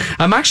of funny.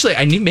 I'm actually,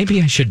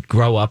 maybe I should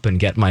grow up and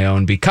get my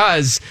own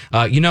because,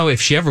 if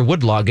she ever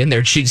would log in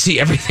there, she'd see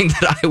everything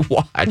that I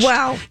watch.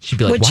 Well, she'd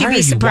be like, would why she are be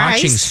you surprised?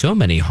 watching so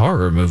many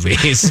horror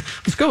movies?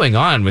 What's going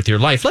on with your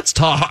life? Let's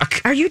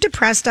talk. Are you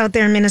depressed out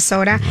there in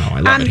Minnesota? Oh,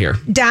 I love it here.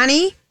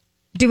 Donnie,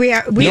 do we?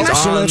 He's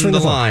must- on the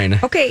line.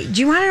 Okay,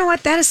 do you want to know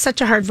what? That is such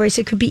a hard voice.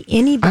 It could be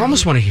anybody. I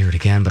almost want to hear it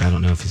again, but I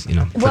don't know if it's,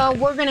 Well,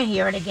 we're going to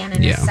hear it again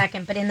in Yeah. a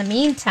second. But in the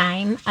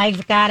meantime,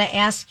 I've got to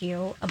ask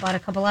you about a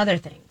couple other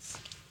things.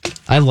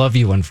 I love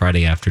you on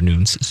Friday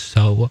afternoons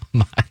so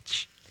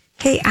much.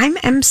 Hey, I'm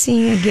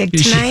emceeing a gig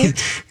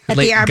tonight at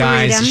the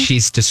Arboretum. Guys,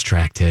 she's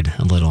distracted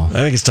a little. I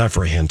think it's time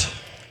for a hint.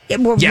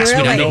 Well, Yes, we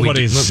really? know.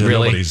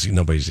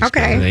 Nobody's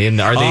Okay.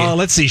 Are they?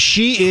 Let's see.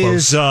 She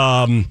is.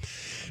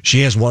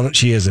 She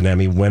is an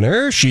Emmy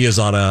winner. She is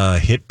on a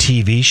hit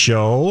TV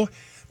show,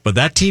 but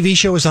that TV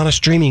show is on a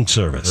streaming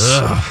service.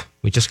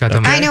 We just got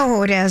them. I know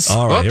who it is.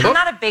 All right. I'm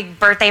not a big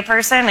birthday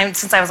person, and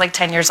since I was like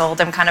 10 years old,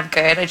 I'm kind of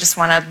good. I just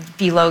want to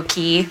be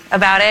low-key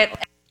about it.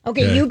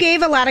 Okay, Yeah. you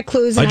gave a lot of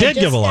clues. I And did just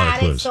give a lot of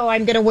got it, clues. so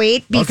I'm going to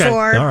wait Okay,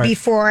 before all right.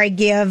 before I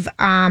give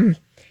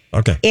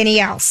Okay.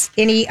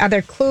 any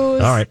other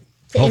clues. All right.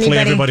 to Hopefully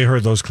anybody. everybody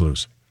heard those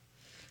clues.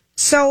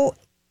 So,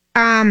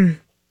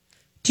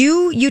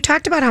 you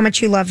talked about how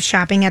much you love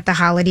shopping at the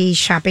holiday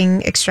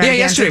shopping Yeah, extravaganza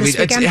yesterday. this It's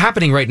weekend?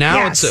 happening right now.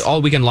 Yes. It's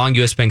all weekend long,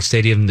 US Bank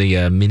Stadium,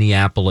 the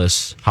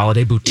Minneapolis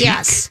Holiday Boutique.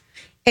 Yes.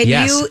 And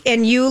Yes.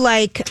 you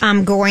like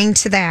going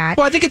to that.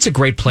 Well, I think it's a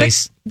great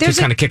place to there's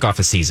kind of kick off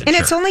a season. And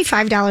sure. it's only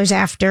 $5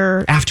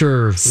 after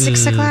after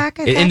 6 o'clock,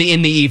 I in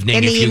the evening.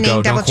 In the if you evening,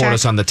 go, double don't quote check.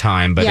 us on the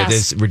time, but Yes. it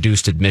is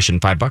reduced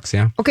admission, $5.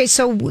 Yeah. Okay,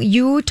 so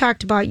you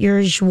talked about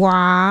your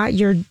joie,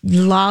 your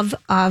love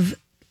of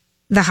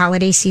the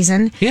holiday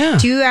season. Yeah.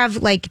 Do you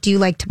like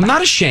to buy? I'm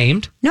not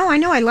ashamed. No, I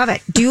know, I love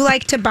it. Do you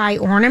like to buy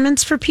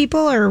ornaments for people,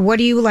 or what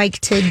do you like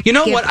to? You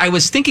know give? what? I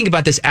was thinking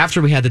about this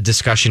after we had the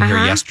discussion here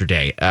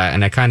yesterday,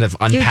 and I kind of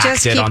unpacked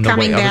just it keep on the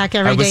coming way. back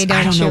every day, I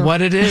don't don't know you?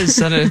 what it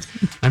is.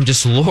 I'm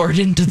just lured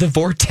into the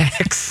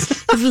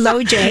vortex.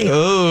 Low J.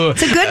 Oh,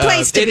 It's a good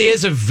place to It be.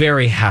 is a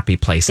very happy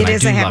place, and It I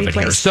is do a happy love it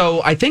here. place.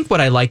 So I think what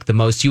I like the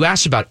most, you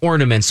asked about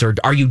ornaments or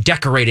are you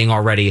decorating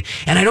already?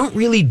 And I don't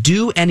really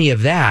do any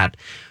of that.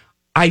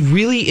 I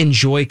really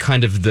enjoy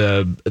kind of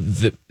the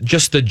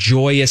just the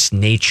joyous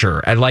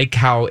nature. I like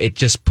how it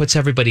just puts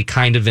everybody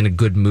kind of in a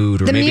good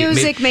mood. Or The maybe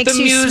music makes the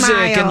you music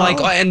smile. and like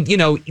and you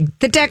know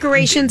The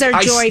decorations are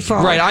joyful.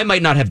 Right, I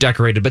might not have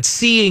decorated, but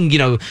seeing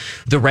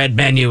the red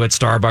menu at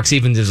Starbucks,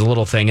 even there's a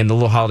little thing and the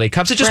little holiday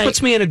cups, it just Right.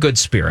 puts me in a good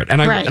spirit,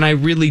 and I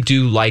really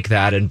do like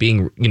that, and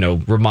being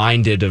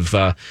reminded of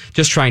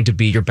just trying to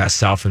be your best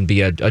self and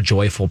be a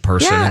joyful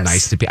person and Yes.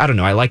 nice to be. I don't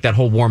know, I like that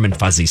whole warm and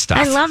fuzzy stuff.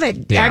 I love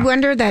it. Yeah. I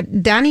wonder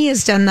that Donnie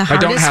has done the I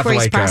hardest don't have voice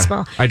like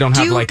possible. I don't Do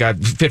have you- like a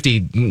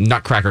 50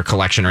 Nutcracker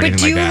collection or But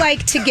anything do you like that.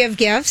 like to give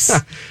gifts?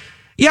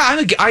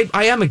 Yeah,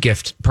 I am a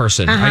gift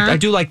person. Uh-huh. I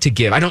do like to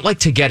give. I don't like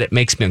to get. It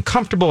makes me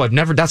uncomfortable.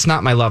 That's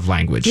not my love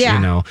language,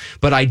 Yeah.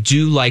 But I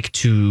do like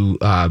to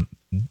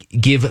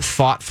give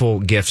thoughtful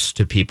gifts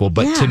to people.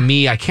 But Yeah. to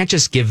me, I can't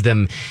just give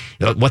them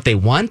what they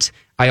want.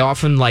 I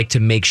often like to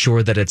make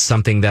sure that it's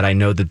something that I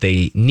know that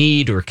they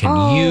need or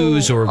can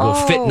use or will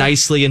fit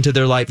nicely into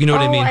their life. You know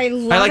what I mean? I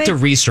love like to it.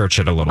 research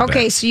it a little bit.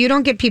 Okay, so you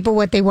don't get people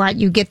what they want.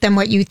 You get them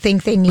what you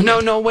think they need.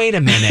 No, wait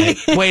a minute.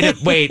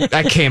 Wait,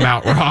 that came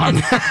out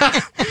wrong.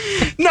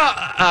 No,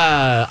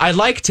 I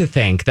like to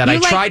think that You I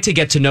like- try to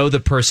get to know the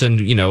person,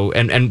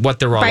 and what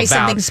they're all Buy about,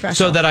 something special.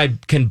 so that I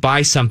can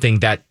buy something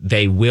that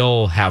they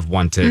will have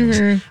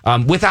wanted,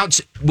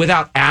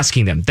 without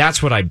asking them.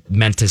 That's what I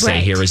meant to say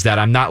Right. here, is that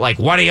I'm not like,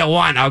 what do you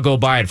want? I'll go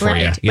buy it for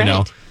Right, you, know?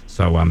 right.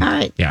 So,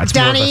 right. yeah, it's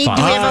Donnie, more of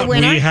a do we thought. have a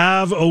winner? We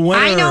have a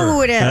winner. I know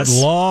who it is.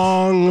 At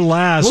long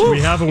last, Woo. we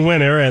have a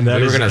winner, and that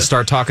We were is going to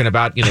start talking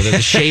about,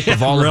 the shape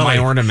of all of my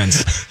Really?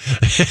 ornaments.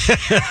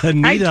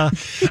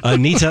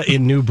 Anita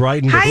in New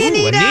Brighton. Hi, Ooh,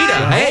 Anita.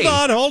 Hey.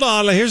 Hold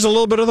on. Here's a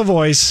little bit of the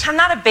voice. I'm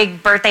not a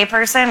big birthday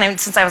person, and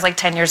since I was like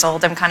 10 years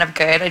old, I'm kind of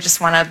good. I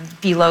just want to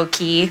be low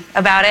key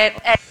about it.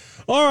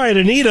 All right,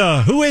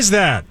 Anita, who is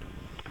that?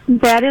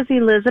 That is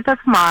Elizabeth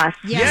Moss.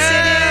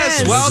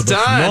 Yes, well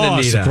Elizabeth done,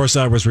 Moss. Anita. Of course,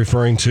 I was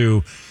referring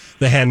to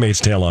The Handmaid's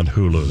Tale on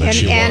Hulu that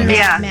she and won.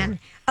 Yeah. men.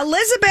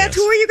 Elizabeth,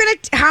 who are you going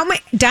to? How many?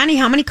 Donnie,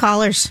 how many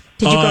callers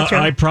did you go through?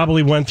 I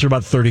probably went through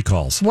about 30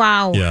 calls.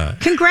 Wow. Yeah.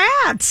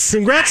 Congrats.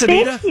 Congrats,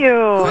 Anita. Thank you. Who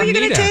are you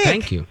going to Anita, take?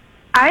 thank you.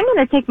 I'm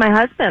going to take my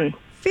husband.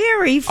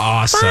 Very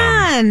Awesome.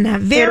 fun.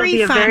 Very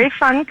It'll be fun. a very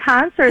fun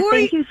concert. Who are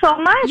Thank you- you so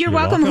much. You're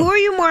welcome. welcome. Who are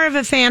you more of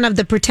a fan of,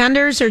 the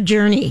Pretenders or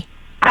Journey?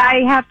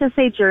 I have to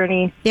say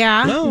Journey.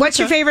 Yeah. No, What's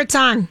your okay. favorite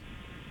song?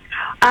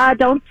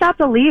 Don't Stop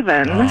Believing.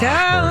 Of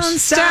Don't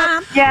course.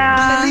 stop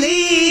Yeah.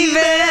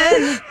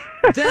 believing.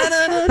 Which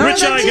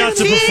I got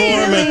to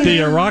perform at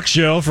the rock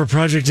show for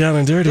Project Down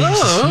and Dirty.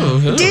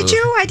 Did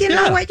you? I didn't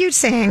know what you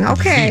sang.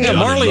 Okay. Yeah,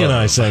 Marley and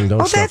I sang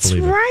Don't Oh, Stop that's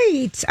Believing.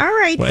 right. All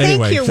right. Well, Thank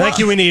anyway, you. thank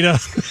you, Anita.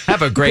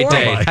 Have a great Boy.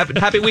 day.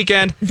 Happy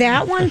weekend.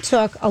 That one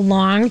took a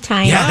long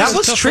time. Yeah, that was a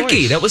was tough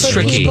tricky. voice. That was for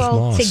tricky. people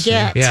Moss, to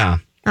get. Yeah.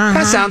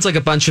 That sounds like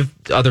a bunch of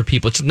other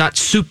people. It's not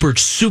super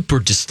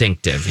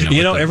distinctive.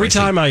 You know, every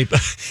time I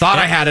thought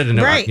I had it in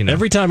a Right.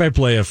 every time I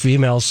play a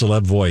female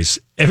celeb voice,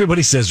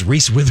 everybody says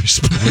Reese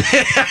Witherspoon,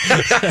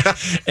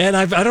 and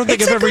I don't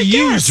think It's I've a ever good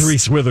used guess.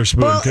 Reese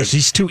Witherspoon Well, because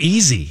she's too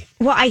easy.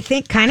 Well, I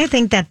think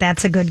that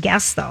that's a good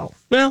guess, though.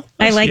 Well,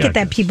 I like yeah, it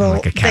that guess. people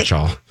Like a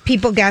catch-all. that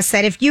people guess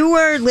that. If you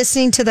were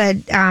listening to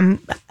the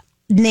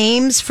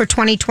names for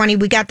 2020,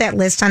 we got that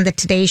list on the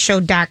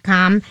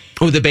TodayShow.com.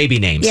 Oh, the baby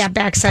names. Yeah,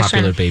 back session.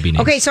 Popular baby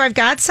names. Okay, so I've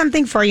got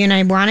something for you, and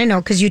I want to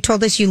know because you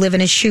told us you live in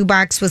a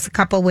shoebox with a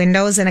couple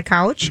windows and a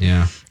couch.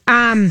 Yeah.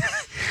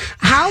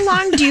 How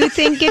long do you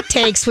think it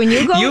takes when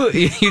you go?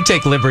 You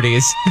take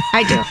liberties.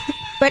 I do.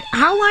 But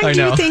how long I do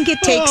you know. think it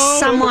takes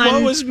someone?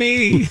 What was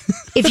me?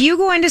 If you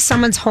go into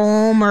someone's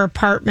home or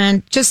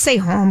apartment, just say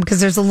home because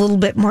there's a little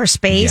bit more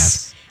space.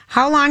 Yes.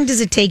 How long does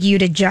it take you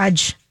to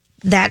judge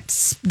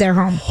that's their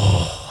home?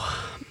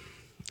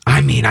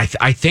 I mean,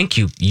 I think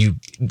you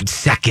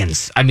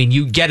seconds. I mean,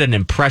 you get an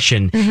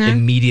impression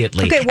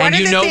immediately. Okay, what and are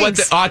you the know things?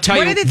 what? I'll tell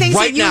What you are the things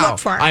right that you now. look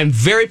for? I'm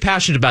very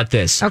passionate about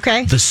this.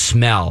 Okay, the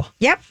smell.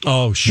 Yep.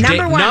 Oh, sure.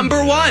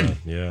 Number one.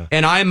 Yeah.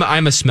 And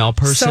I'm a smell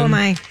person. So am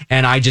I.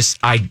 And it's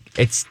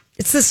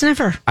the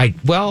sniffer.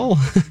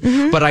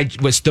 But I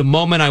was the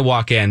moment I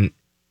walk in,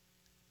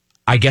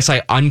 I guess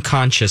I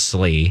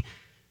unconsciously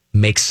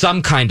make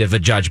some kind of a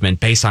judgment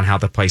based on how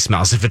the place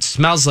smells. If it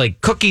smells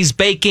like cookies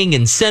baking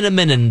and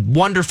cinnamon and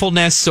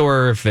wonderfulness,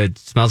 or if it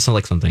smells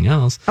like something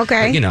else.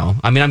 Okay.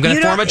 I'm going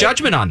to form a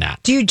judgment on that.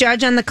 Do you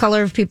judge on the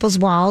color of people's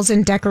walls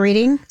and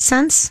decorating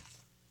sense?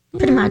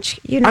 Pretty much.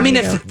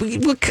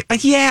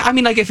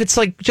 If it's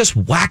like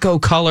just wacko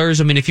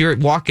colors. I mean, if you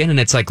walk in and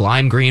it's like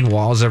lime green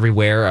walls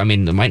everywhere, I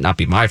mean, it might not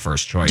be my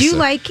first choice. Do you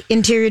like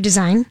interior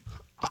design?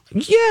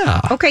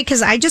 Yeah. Okay,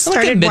 because I just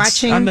started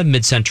watching. I'm a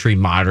mid-century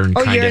modern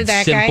kind of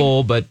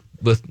simple, but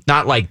with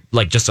not like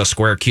just a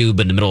square cube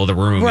in the middle of the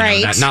room.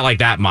 Right. Not like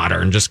that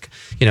modern, just,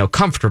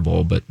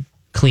 comfortable, but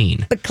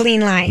clean. But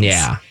clean lines.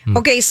 Yeah.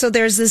 Okay, so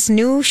there's this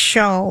new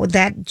show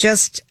that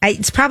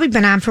it's probably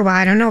been on for a while.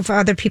 I don't know if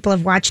other people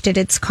have watched it.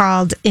 It's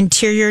called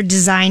Interior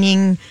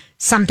Designing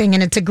Something,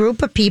 and it's a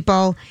group of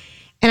people.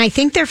 And I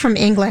think they're from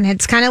England.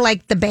 It's kind of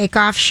like the Bake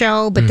Off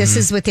show, but this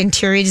is with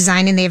interior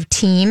design, and they have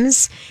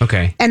teams.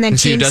 Okay. And then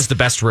so who does the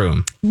best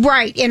room?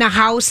 Right, in a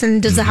house,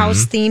 and does the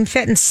house theme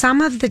fit? And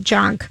some of the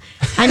junk.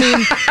 I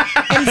mean,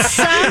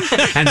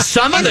 and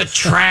some of the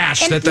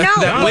trash that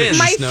wins.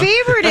 My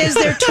favorite is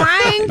they're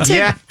trying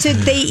to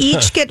they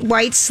each get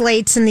white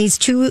slates in these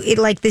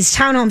these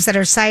townhomes that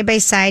are side by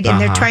side,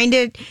 and they're trying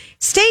to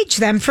stage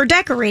them for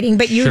decorating,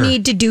 but you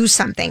need to do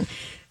something.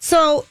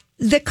 So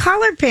the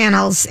color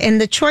panels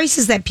and the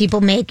choices that people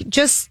make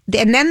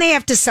and then they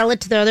have to sell it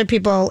to the other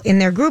people in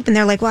their group, and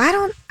they're like,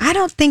 well, I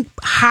don't think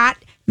hot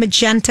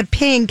magenta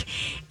pink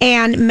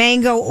and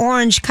mango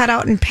orange cut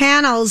out in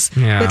panels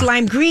with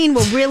lime green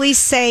will really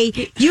say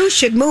you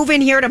should move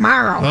in here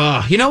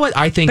tomorrow. You know what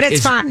I think but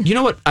it's fun. You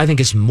know what I think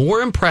is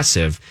more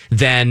impressive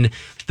than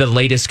the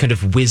latest kind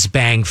of whiz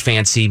bang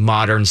fancy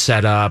modern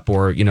setup,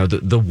 or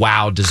the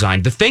wow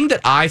design. The thing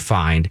that I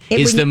find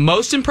is the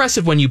most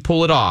impressive when you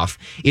pull it off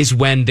is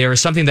when there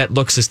is something that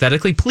looks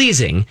aesthetically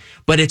pleasing,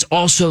 but it's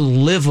also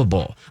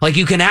livable. Like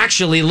you can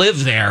actually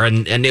live there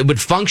and it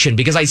would function,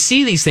 because I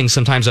see these things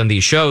sometimes on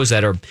these shows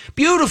that are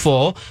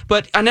beautiful,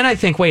 and then I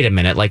think, wait a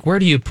minute, like where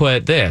do you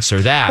put this or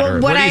that, or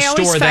what where do you I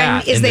always store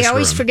that? find is they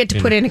always forget to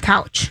put in a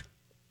couch.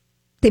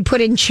 They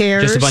put in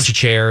chairs. Just a bunch of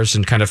chairs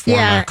and kind of form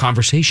a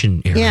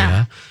conversation area.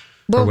 Yeah.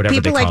 Well, or whatever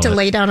people like to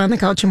lay down on the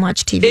couch and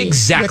watch TV.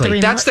 Exactly.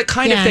 That's the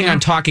kind of thing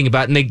I'm talking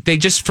about. And they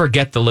just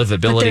forget the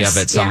livability of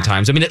it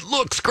sometimes. I mean, it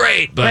looks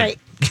great, but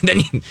then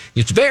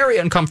it's very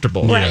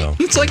uncomfortable. Right.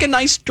 It's like a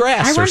nice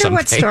dress or something. I wonder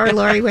what store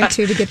Lori went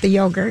to get the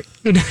yogurt.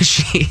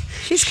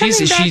 She's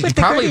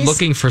probably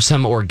looking for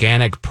some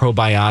organic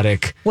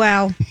probiotic.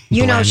 Well,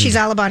 blend. She's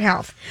all about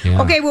health. Yeah.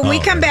 Okay, when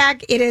we come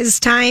back, it is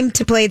time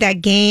to play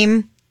that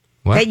game.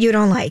 What? That you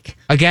don't like.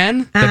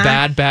 Again?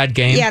 The bad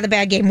game? Yeah, the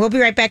bad game. We'll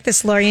be right back. This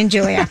is Lori and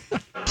Julia.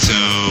 So,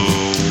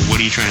 what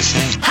are you trying to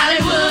say?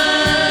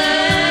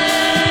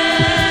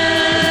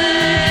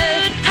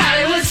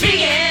 Hollywood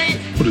speaking.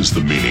 What is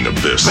the meaning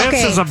of this?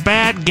 This is a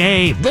bad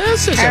game.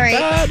 This is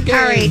bad game.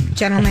 All right,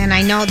 gentlemen.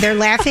 I know they're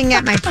laughing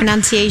at my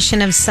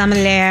pronunciation of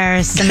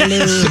sommelier.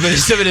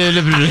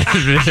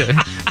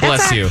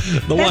 Bless you.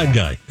 The wine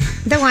guy.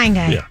 The wine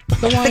guy. Yeah.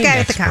 The guy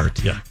at the cup.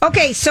 Yeah.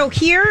 Okay, so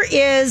here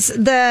is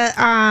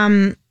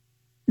the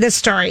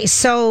story.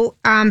 So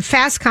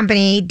Fast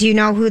Company, do you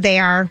know who they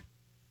are?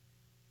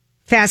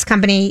 Fast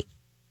Company,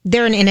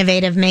 they're an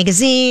innovative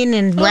magazine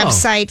and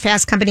website.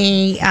 Fast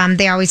Company,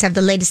 they always have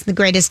the latest and the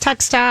greatest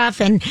tech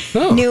stuff and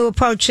new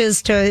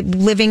approaches to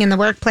living in the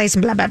workplace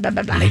and blah, blah, blah,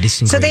 blah, blah.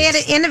 So they had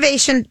an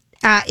innovation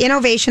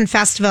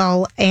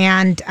festival,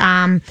 and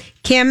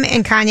Kim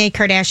and Kanye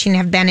Kardashian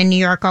have been in New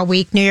York all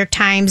week. New York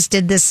Times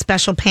did this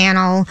special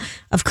panel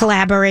of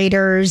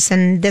collaborators,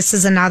 and this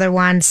is another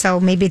one. So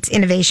maybe it's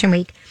Innovation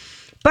Week.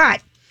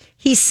 But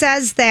he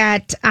says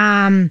that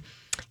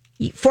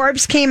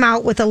Forbes came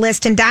out with a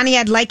list, and Donnie,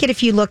 I'd like it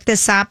if you look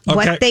this up,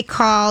 what they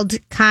called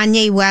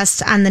Kanye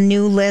West on the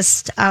new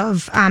list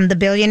of the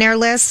billionaire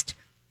list.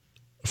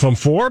 From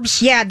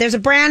Forbes? Yeah, there's a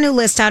brand new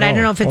list out. I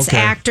don't know if it's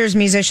actors,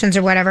 musicians,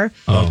 or whatever.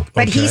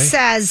 But he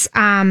says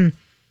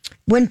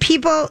when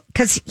people,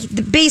 because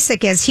the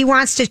basic is he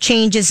wants to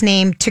change his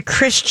name to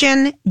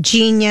Christian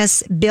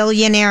Genius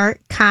Billionaire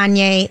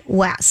Kanye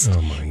West,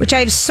 which I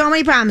have so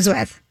many problems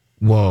with.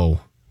 Whoa.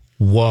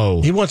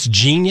 He wants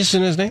genius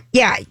in his name?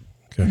 Yeah.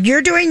 Okay.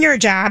 You're doing your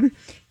job.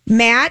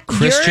 Matt,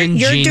 Christian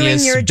you're doing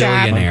your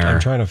billionaire. job. I'm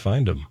trying to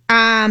find him.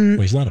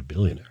 Well, he's not a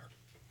billionaire.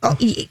 Oh,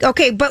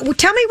 okay, but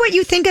tell me what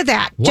you think of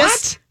that. What?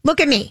 Just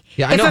look at me.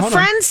 Yeah, if a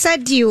friend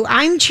said to you,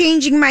 I'm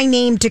changing my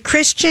name to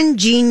Christian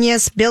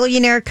Genius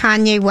Billionaire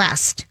Kanye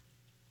West.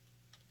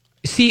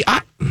 See, you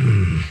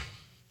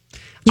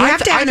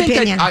have to have an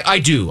opinion. I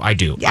do.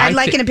 I'd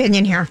like an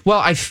opinion here.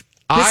 Well, this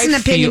is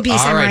an opinion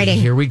piece I'm writing.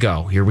 Here we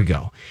go.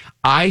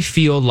 I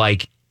feel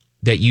like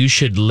that you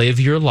should live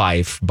your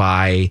life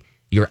by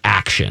your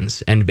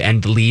actions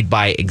and lead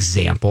by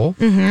example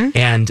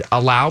and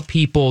allow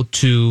people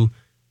to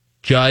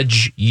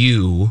judge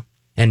you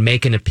and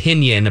make an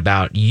opinion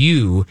about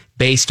you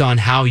based on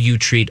how you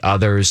treat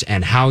others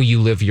and how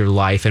you live your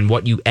life and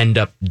what you end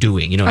up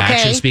doing.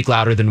 Actions speak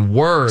louder than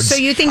words. So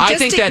you think I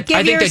think that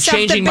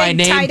changing my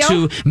name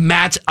to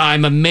Matt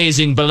I'm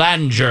Amazing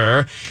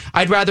Belanger,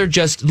 I'd rather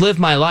just live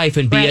my life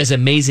and be as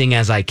amazing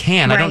as I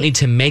can. I don't need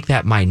to make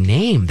that my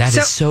name. That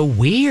is so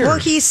weird. Well,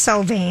 he's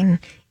so vain.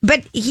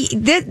 But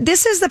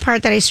this is the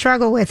part that I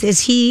struggle with,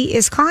 is he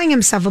is calling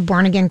himself a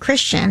born-again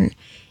Christian.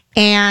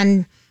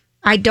 And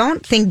I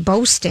don't think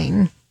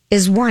boasting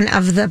is one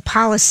of the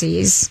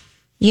policies,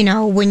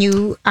 when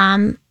you,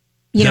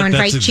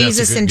 invite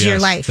Jesus into your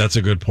life. That's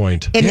a good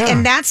point.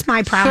 And that's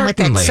my problem with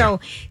it. So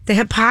the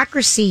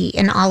hypocrisy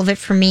in all of it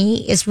for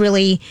me is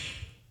really,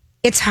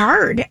 it's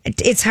hard.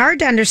 It's hard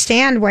to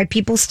understand why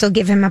people still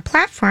give him a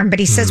platform. But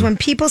he says when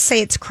people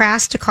say it's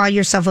crass to call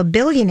yourself a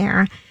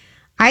billionaire,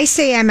 I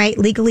say I might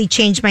legally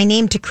change my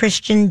name to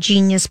Christian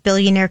Genius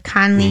Billionaire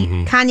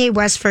Kanye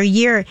West for a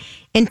year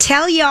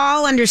until you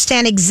all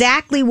understand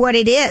exactly what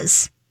it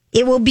is.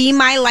 It will be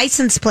my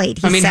license plate,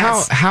 he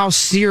says. How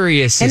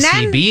serious is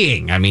he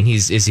being?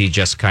 Is he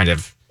just kind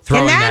of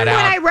throwing that out? And then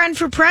when I run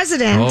for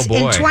president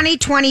in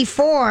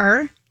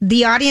 2024,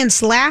 the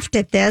audience laughed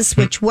at this,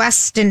 which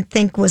West didn't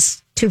think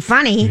was too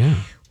funny. Yeah.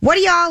 What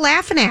are y'all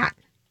laughing at?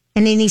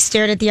 And then he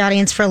stared at the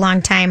audience for a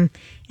long time.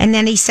 And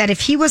then he said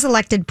if he was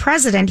elected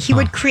president, he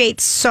would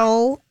create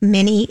so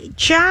many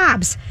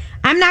jobs.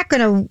 I'm not going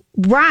to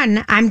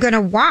run. I'm going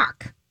to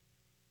walk.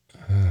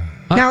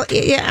 Now, aren't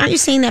you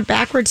saying that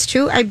backwards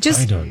too? I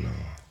don't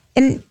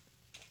know.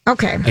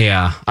 Okay.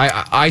 Yeah,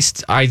 I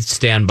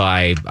stand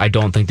by. I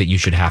don't think that you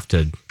should have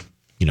to,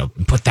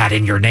 put that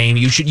in your name.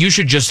 You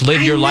should just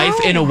live your life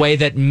in a way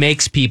that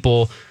makes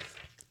people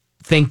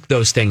think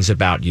those things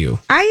about you.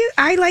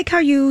 I like how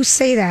you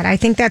say that. I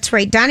think that's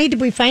right. Donnie, did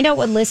we find out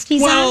what list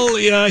he's on? Well,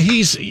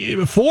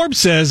 yeah, Forbes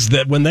says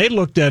that when they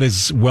looked at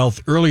his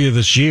wealth earlier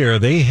this year,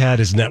 they had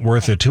his net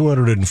worth at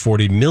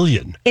 $240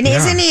 million. And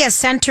isn't he a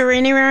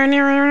centenarian?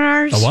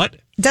 A what?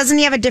 Doesn't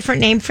he have a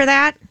different name for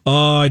that?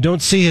 I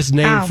don't see his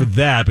name for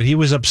that, but he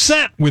was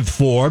upset with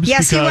Forbes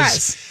because he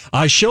was.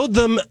 I showed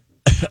them,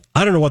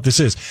 I don't know what this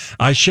is.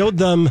 I showed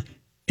them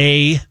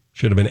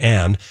should have been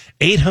an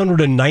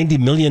 $890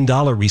 million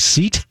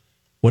receipt,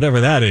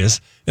 whatever that is,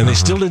 and they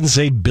still didn't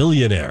say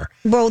billionaire.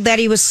 Well, that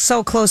he was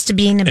so close to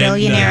being a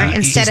billionaire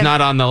he's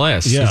not on the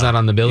list. Yeah, he's not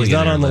on the billionaire.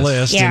 He's not on the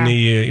list. Yeah.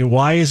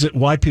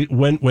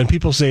 And when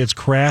people say it's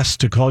crass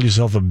to call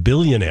yourself a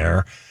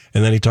billionaire,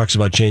 and then he talks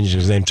about changing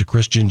his name to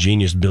Christian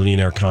Genius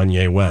Billionaire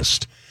Kanye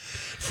West.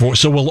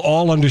 So we'll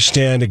all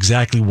understand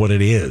exactly what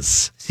it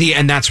is. See,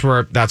 and that's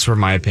where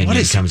my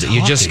opinion comes in.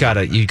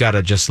 You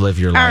gotta just live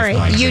your life. All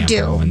right, you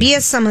do. Be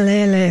a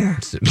sommelier.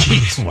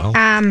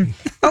 Well,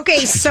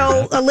 okay,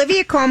 so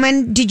Olivia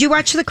Colman, did you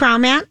watch The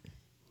Crown, Matt?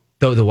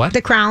 The what?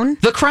 The Crown.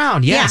 The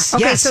Crown, yes. Yeah.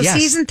 Okay, yes, so yes.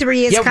 season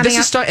 3 is coming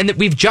up. And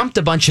we've jumped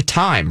a bunch of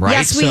time, right?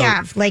 Yes, we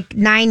have, like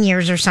 9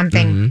 years or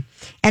something. Mm-hmm.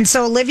 And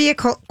so Olivia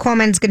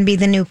Colman's going to be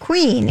the new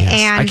queen. Yes.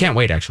 And I can't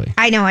wait, actually.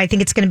 I know. I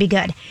think it's going to be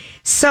good.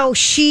 So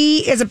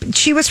she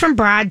was from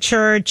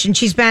Broadchurch, and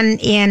she's been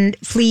in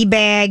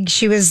Fleabag.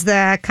 She was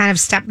the kind of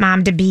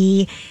stepmom to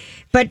be.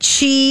 But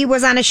she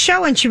was on a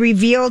show, and she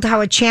revealed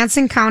how a chance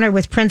encounter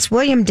with Prince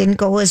William didn't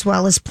go as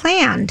well as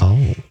planned.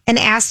 Oh. And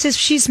asked if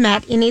she's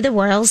met any of the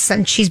royals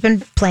since she's been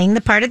playing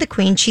the part of the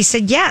queen. She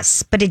said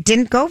yes, but it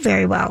didn't go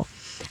very well.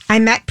 I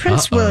met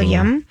Prince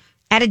William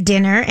at a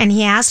dinner, and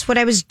he asked what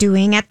I was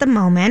doing at the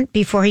moment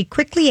before he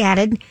quickly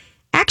added,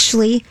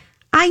 "Actually,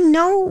 I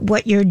know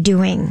what you're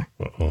doing."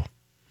 Uh-oh.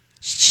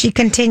 She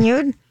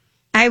continued,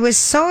 "I was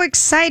so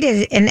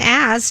excited and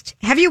asked,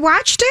 'Have you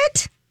watched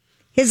it?'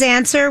 His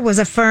answer was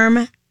a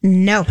firm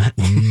no."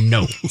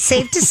 No.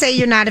 Safe to say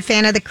you're not a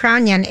fan of The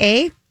Crown yet,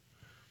 eh?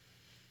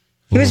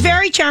 He was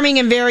very charming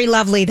and very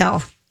lovely,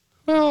 though.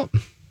 Well,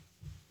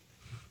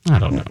 I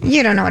don't know.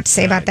 You don't know what to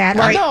say about that.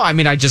 Well, no, I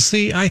mean, I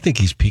think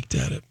he's peaked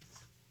at it.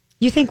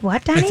 You think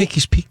what, Donnie? I think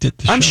he's peaked at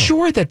the show. I'm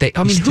sure that they...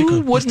 I mean,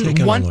 who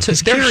wouldn't want to...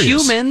 They're curious.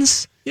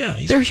 humans. Yeah.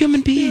 They're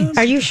human beings.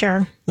 Are you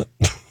sure? I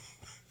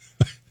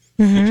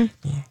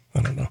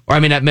don't know. Or, I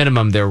mean, at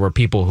minimum, there were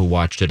people who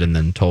watched it and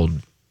then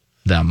told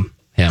him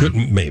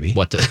maybe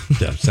what to...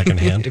 Yeah,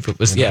 secondhand. If it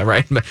was... Yeah,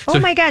 right.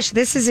 Oh, my gosh,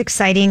 this is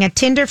exciting. A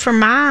Tinder for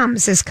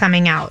Moms is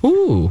coming out.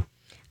 Ooh.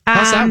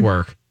 How's that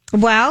work?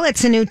 Well,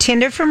 it's a new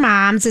Tinder for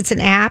Moms. It's an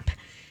app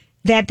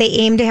that they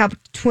aim to help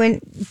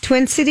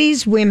Twin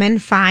Cities women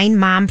find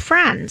mom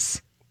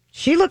friends.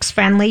 She looks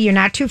friendly. You're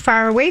not too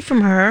far away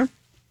from her.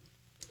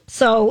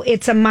 So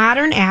it's a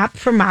modern app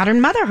for modern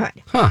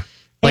motherhood. Huh.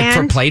 Like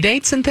for play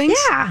dates and things?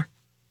 Yeah.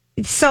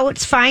 So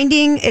it's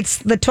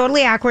the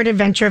totally awkward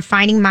adventure of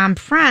finding mom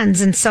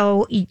friends. And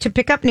so to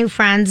pick up new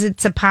friends,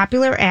 it's a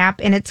popular app,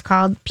 and it's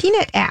called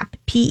Peanut app.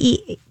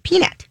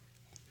 Peanut.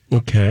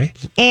 Okay.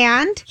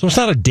 And So it's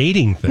not a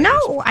dating thing.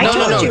 no, I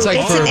told you. It's like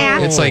an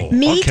app. it's like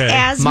Meet okay.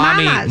 as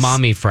mamas.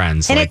 mommy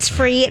friends. And like, it's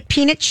free.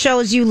 Peanut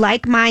shows you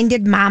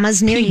like-minded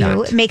mamas near you.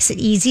 Peanut. It makes it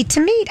easy to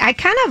meet.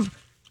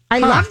 I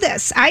love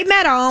this. I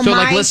met all so my...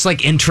 like lists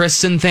like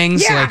interests and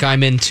things. Yeah. Like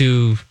I'm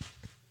into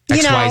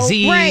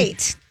XYZ.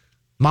 Right.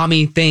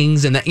 Mommy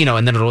things, and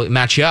and then it'll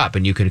match you up,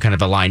 and you can kind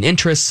of align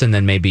interests, and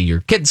then maybe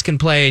your kids can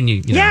play, and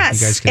you Yes,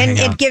 guys can and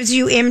hang it out. gives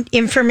you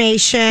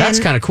information. That's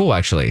kind of cool,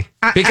 actually,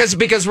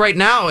 because right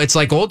now it's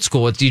like old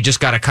school. You just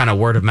got to kind of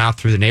word of mouth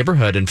through the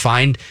neighborhood and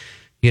find,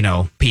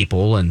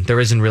 people, and there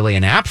isn't really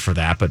an app for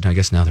that, but I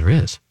guess now there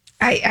is.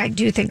 I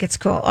do think it's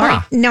cool. All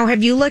right. Now,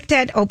 have you looked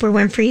at Oprah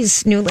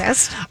Winfrey's new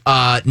list?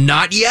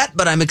 Not yet,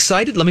 but I'm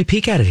excited. Let me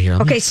peek at it here.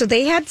 Okay, so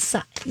they had...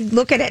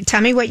 Look at it. Tell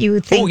me what you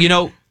think.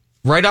 Oh,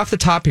 right off the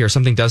top here,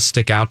 something does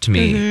stick out to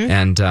me. Mm-hmm.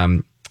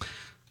 And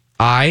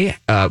I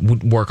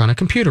would work on a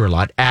computer a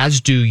lot, as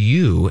do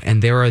you.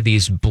 And there are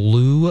these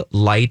blue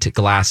light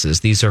glasses.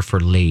 These are for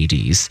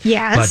ladies.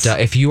 Yes. But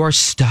if you are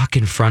stuck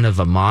in front of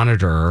a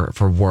monitor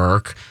for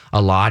work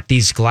a lot,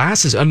 these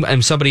glasses,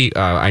 I'm somebody,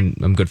 I'm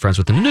good friends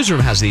with in the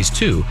newsroom, has these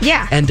too.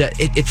 Yeah. And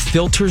it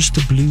filters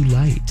the blue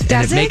light.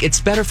 Does and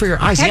it's better for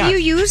your eyes. Have you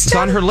used It's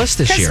them? on her list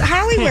this year. Because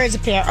Holly wears a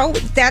pair. Oh,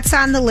 that's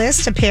on the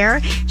list, a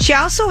pair. She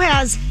also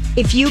has,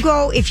 if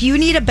you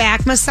need a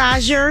back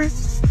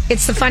massager,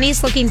 it's the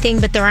funniest looking thing,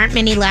 but there aren't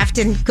many left.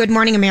 And Good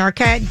Morning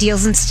America,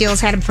 Deals and Steals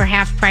had them for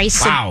half price.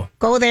 So Wow.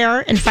 go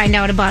there and find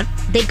out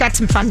they've got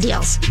some fun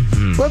deals.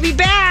 Mm-hmm. We'll be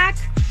back.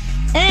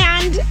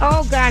 And,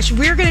 oh gosh,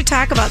 we're going to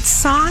talk about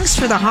songs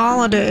for the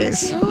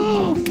holidays.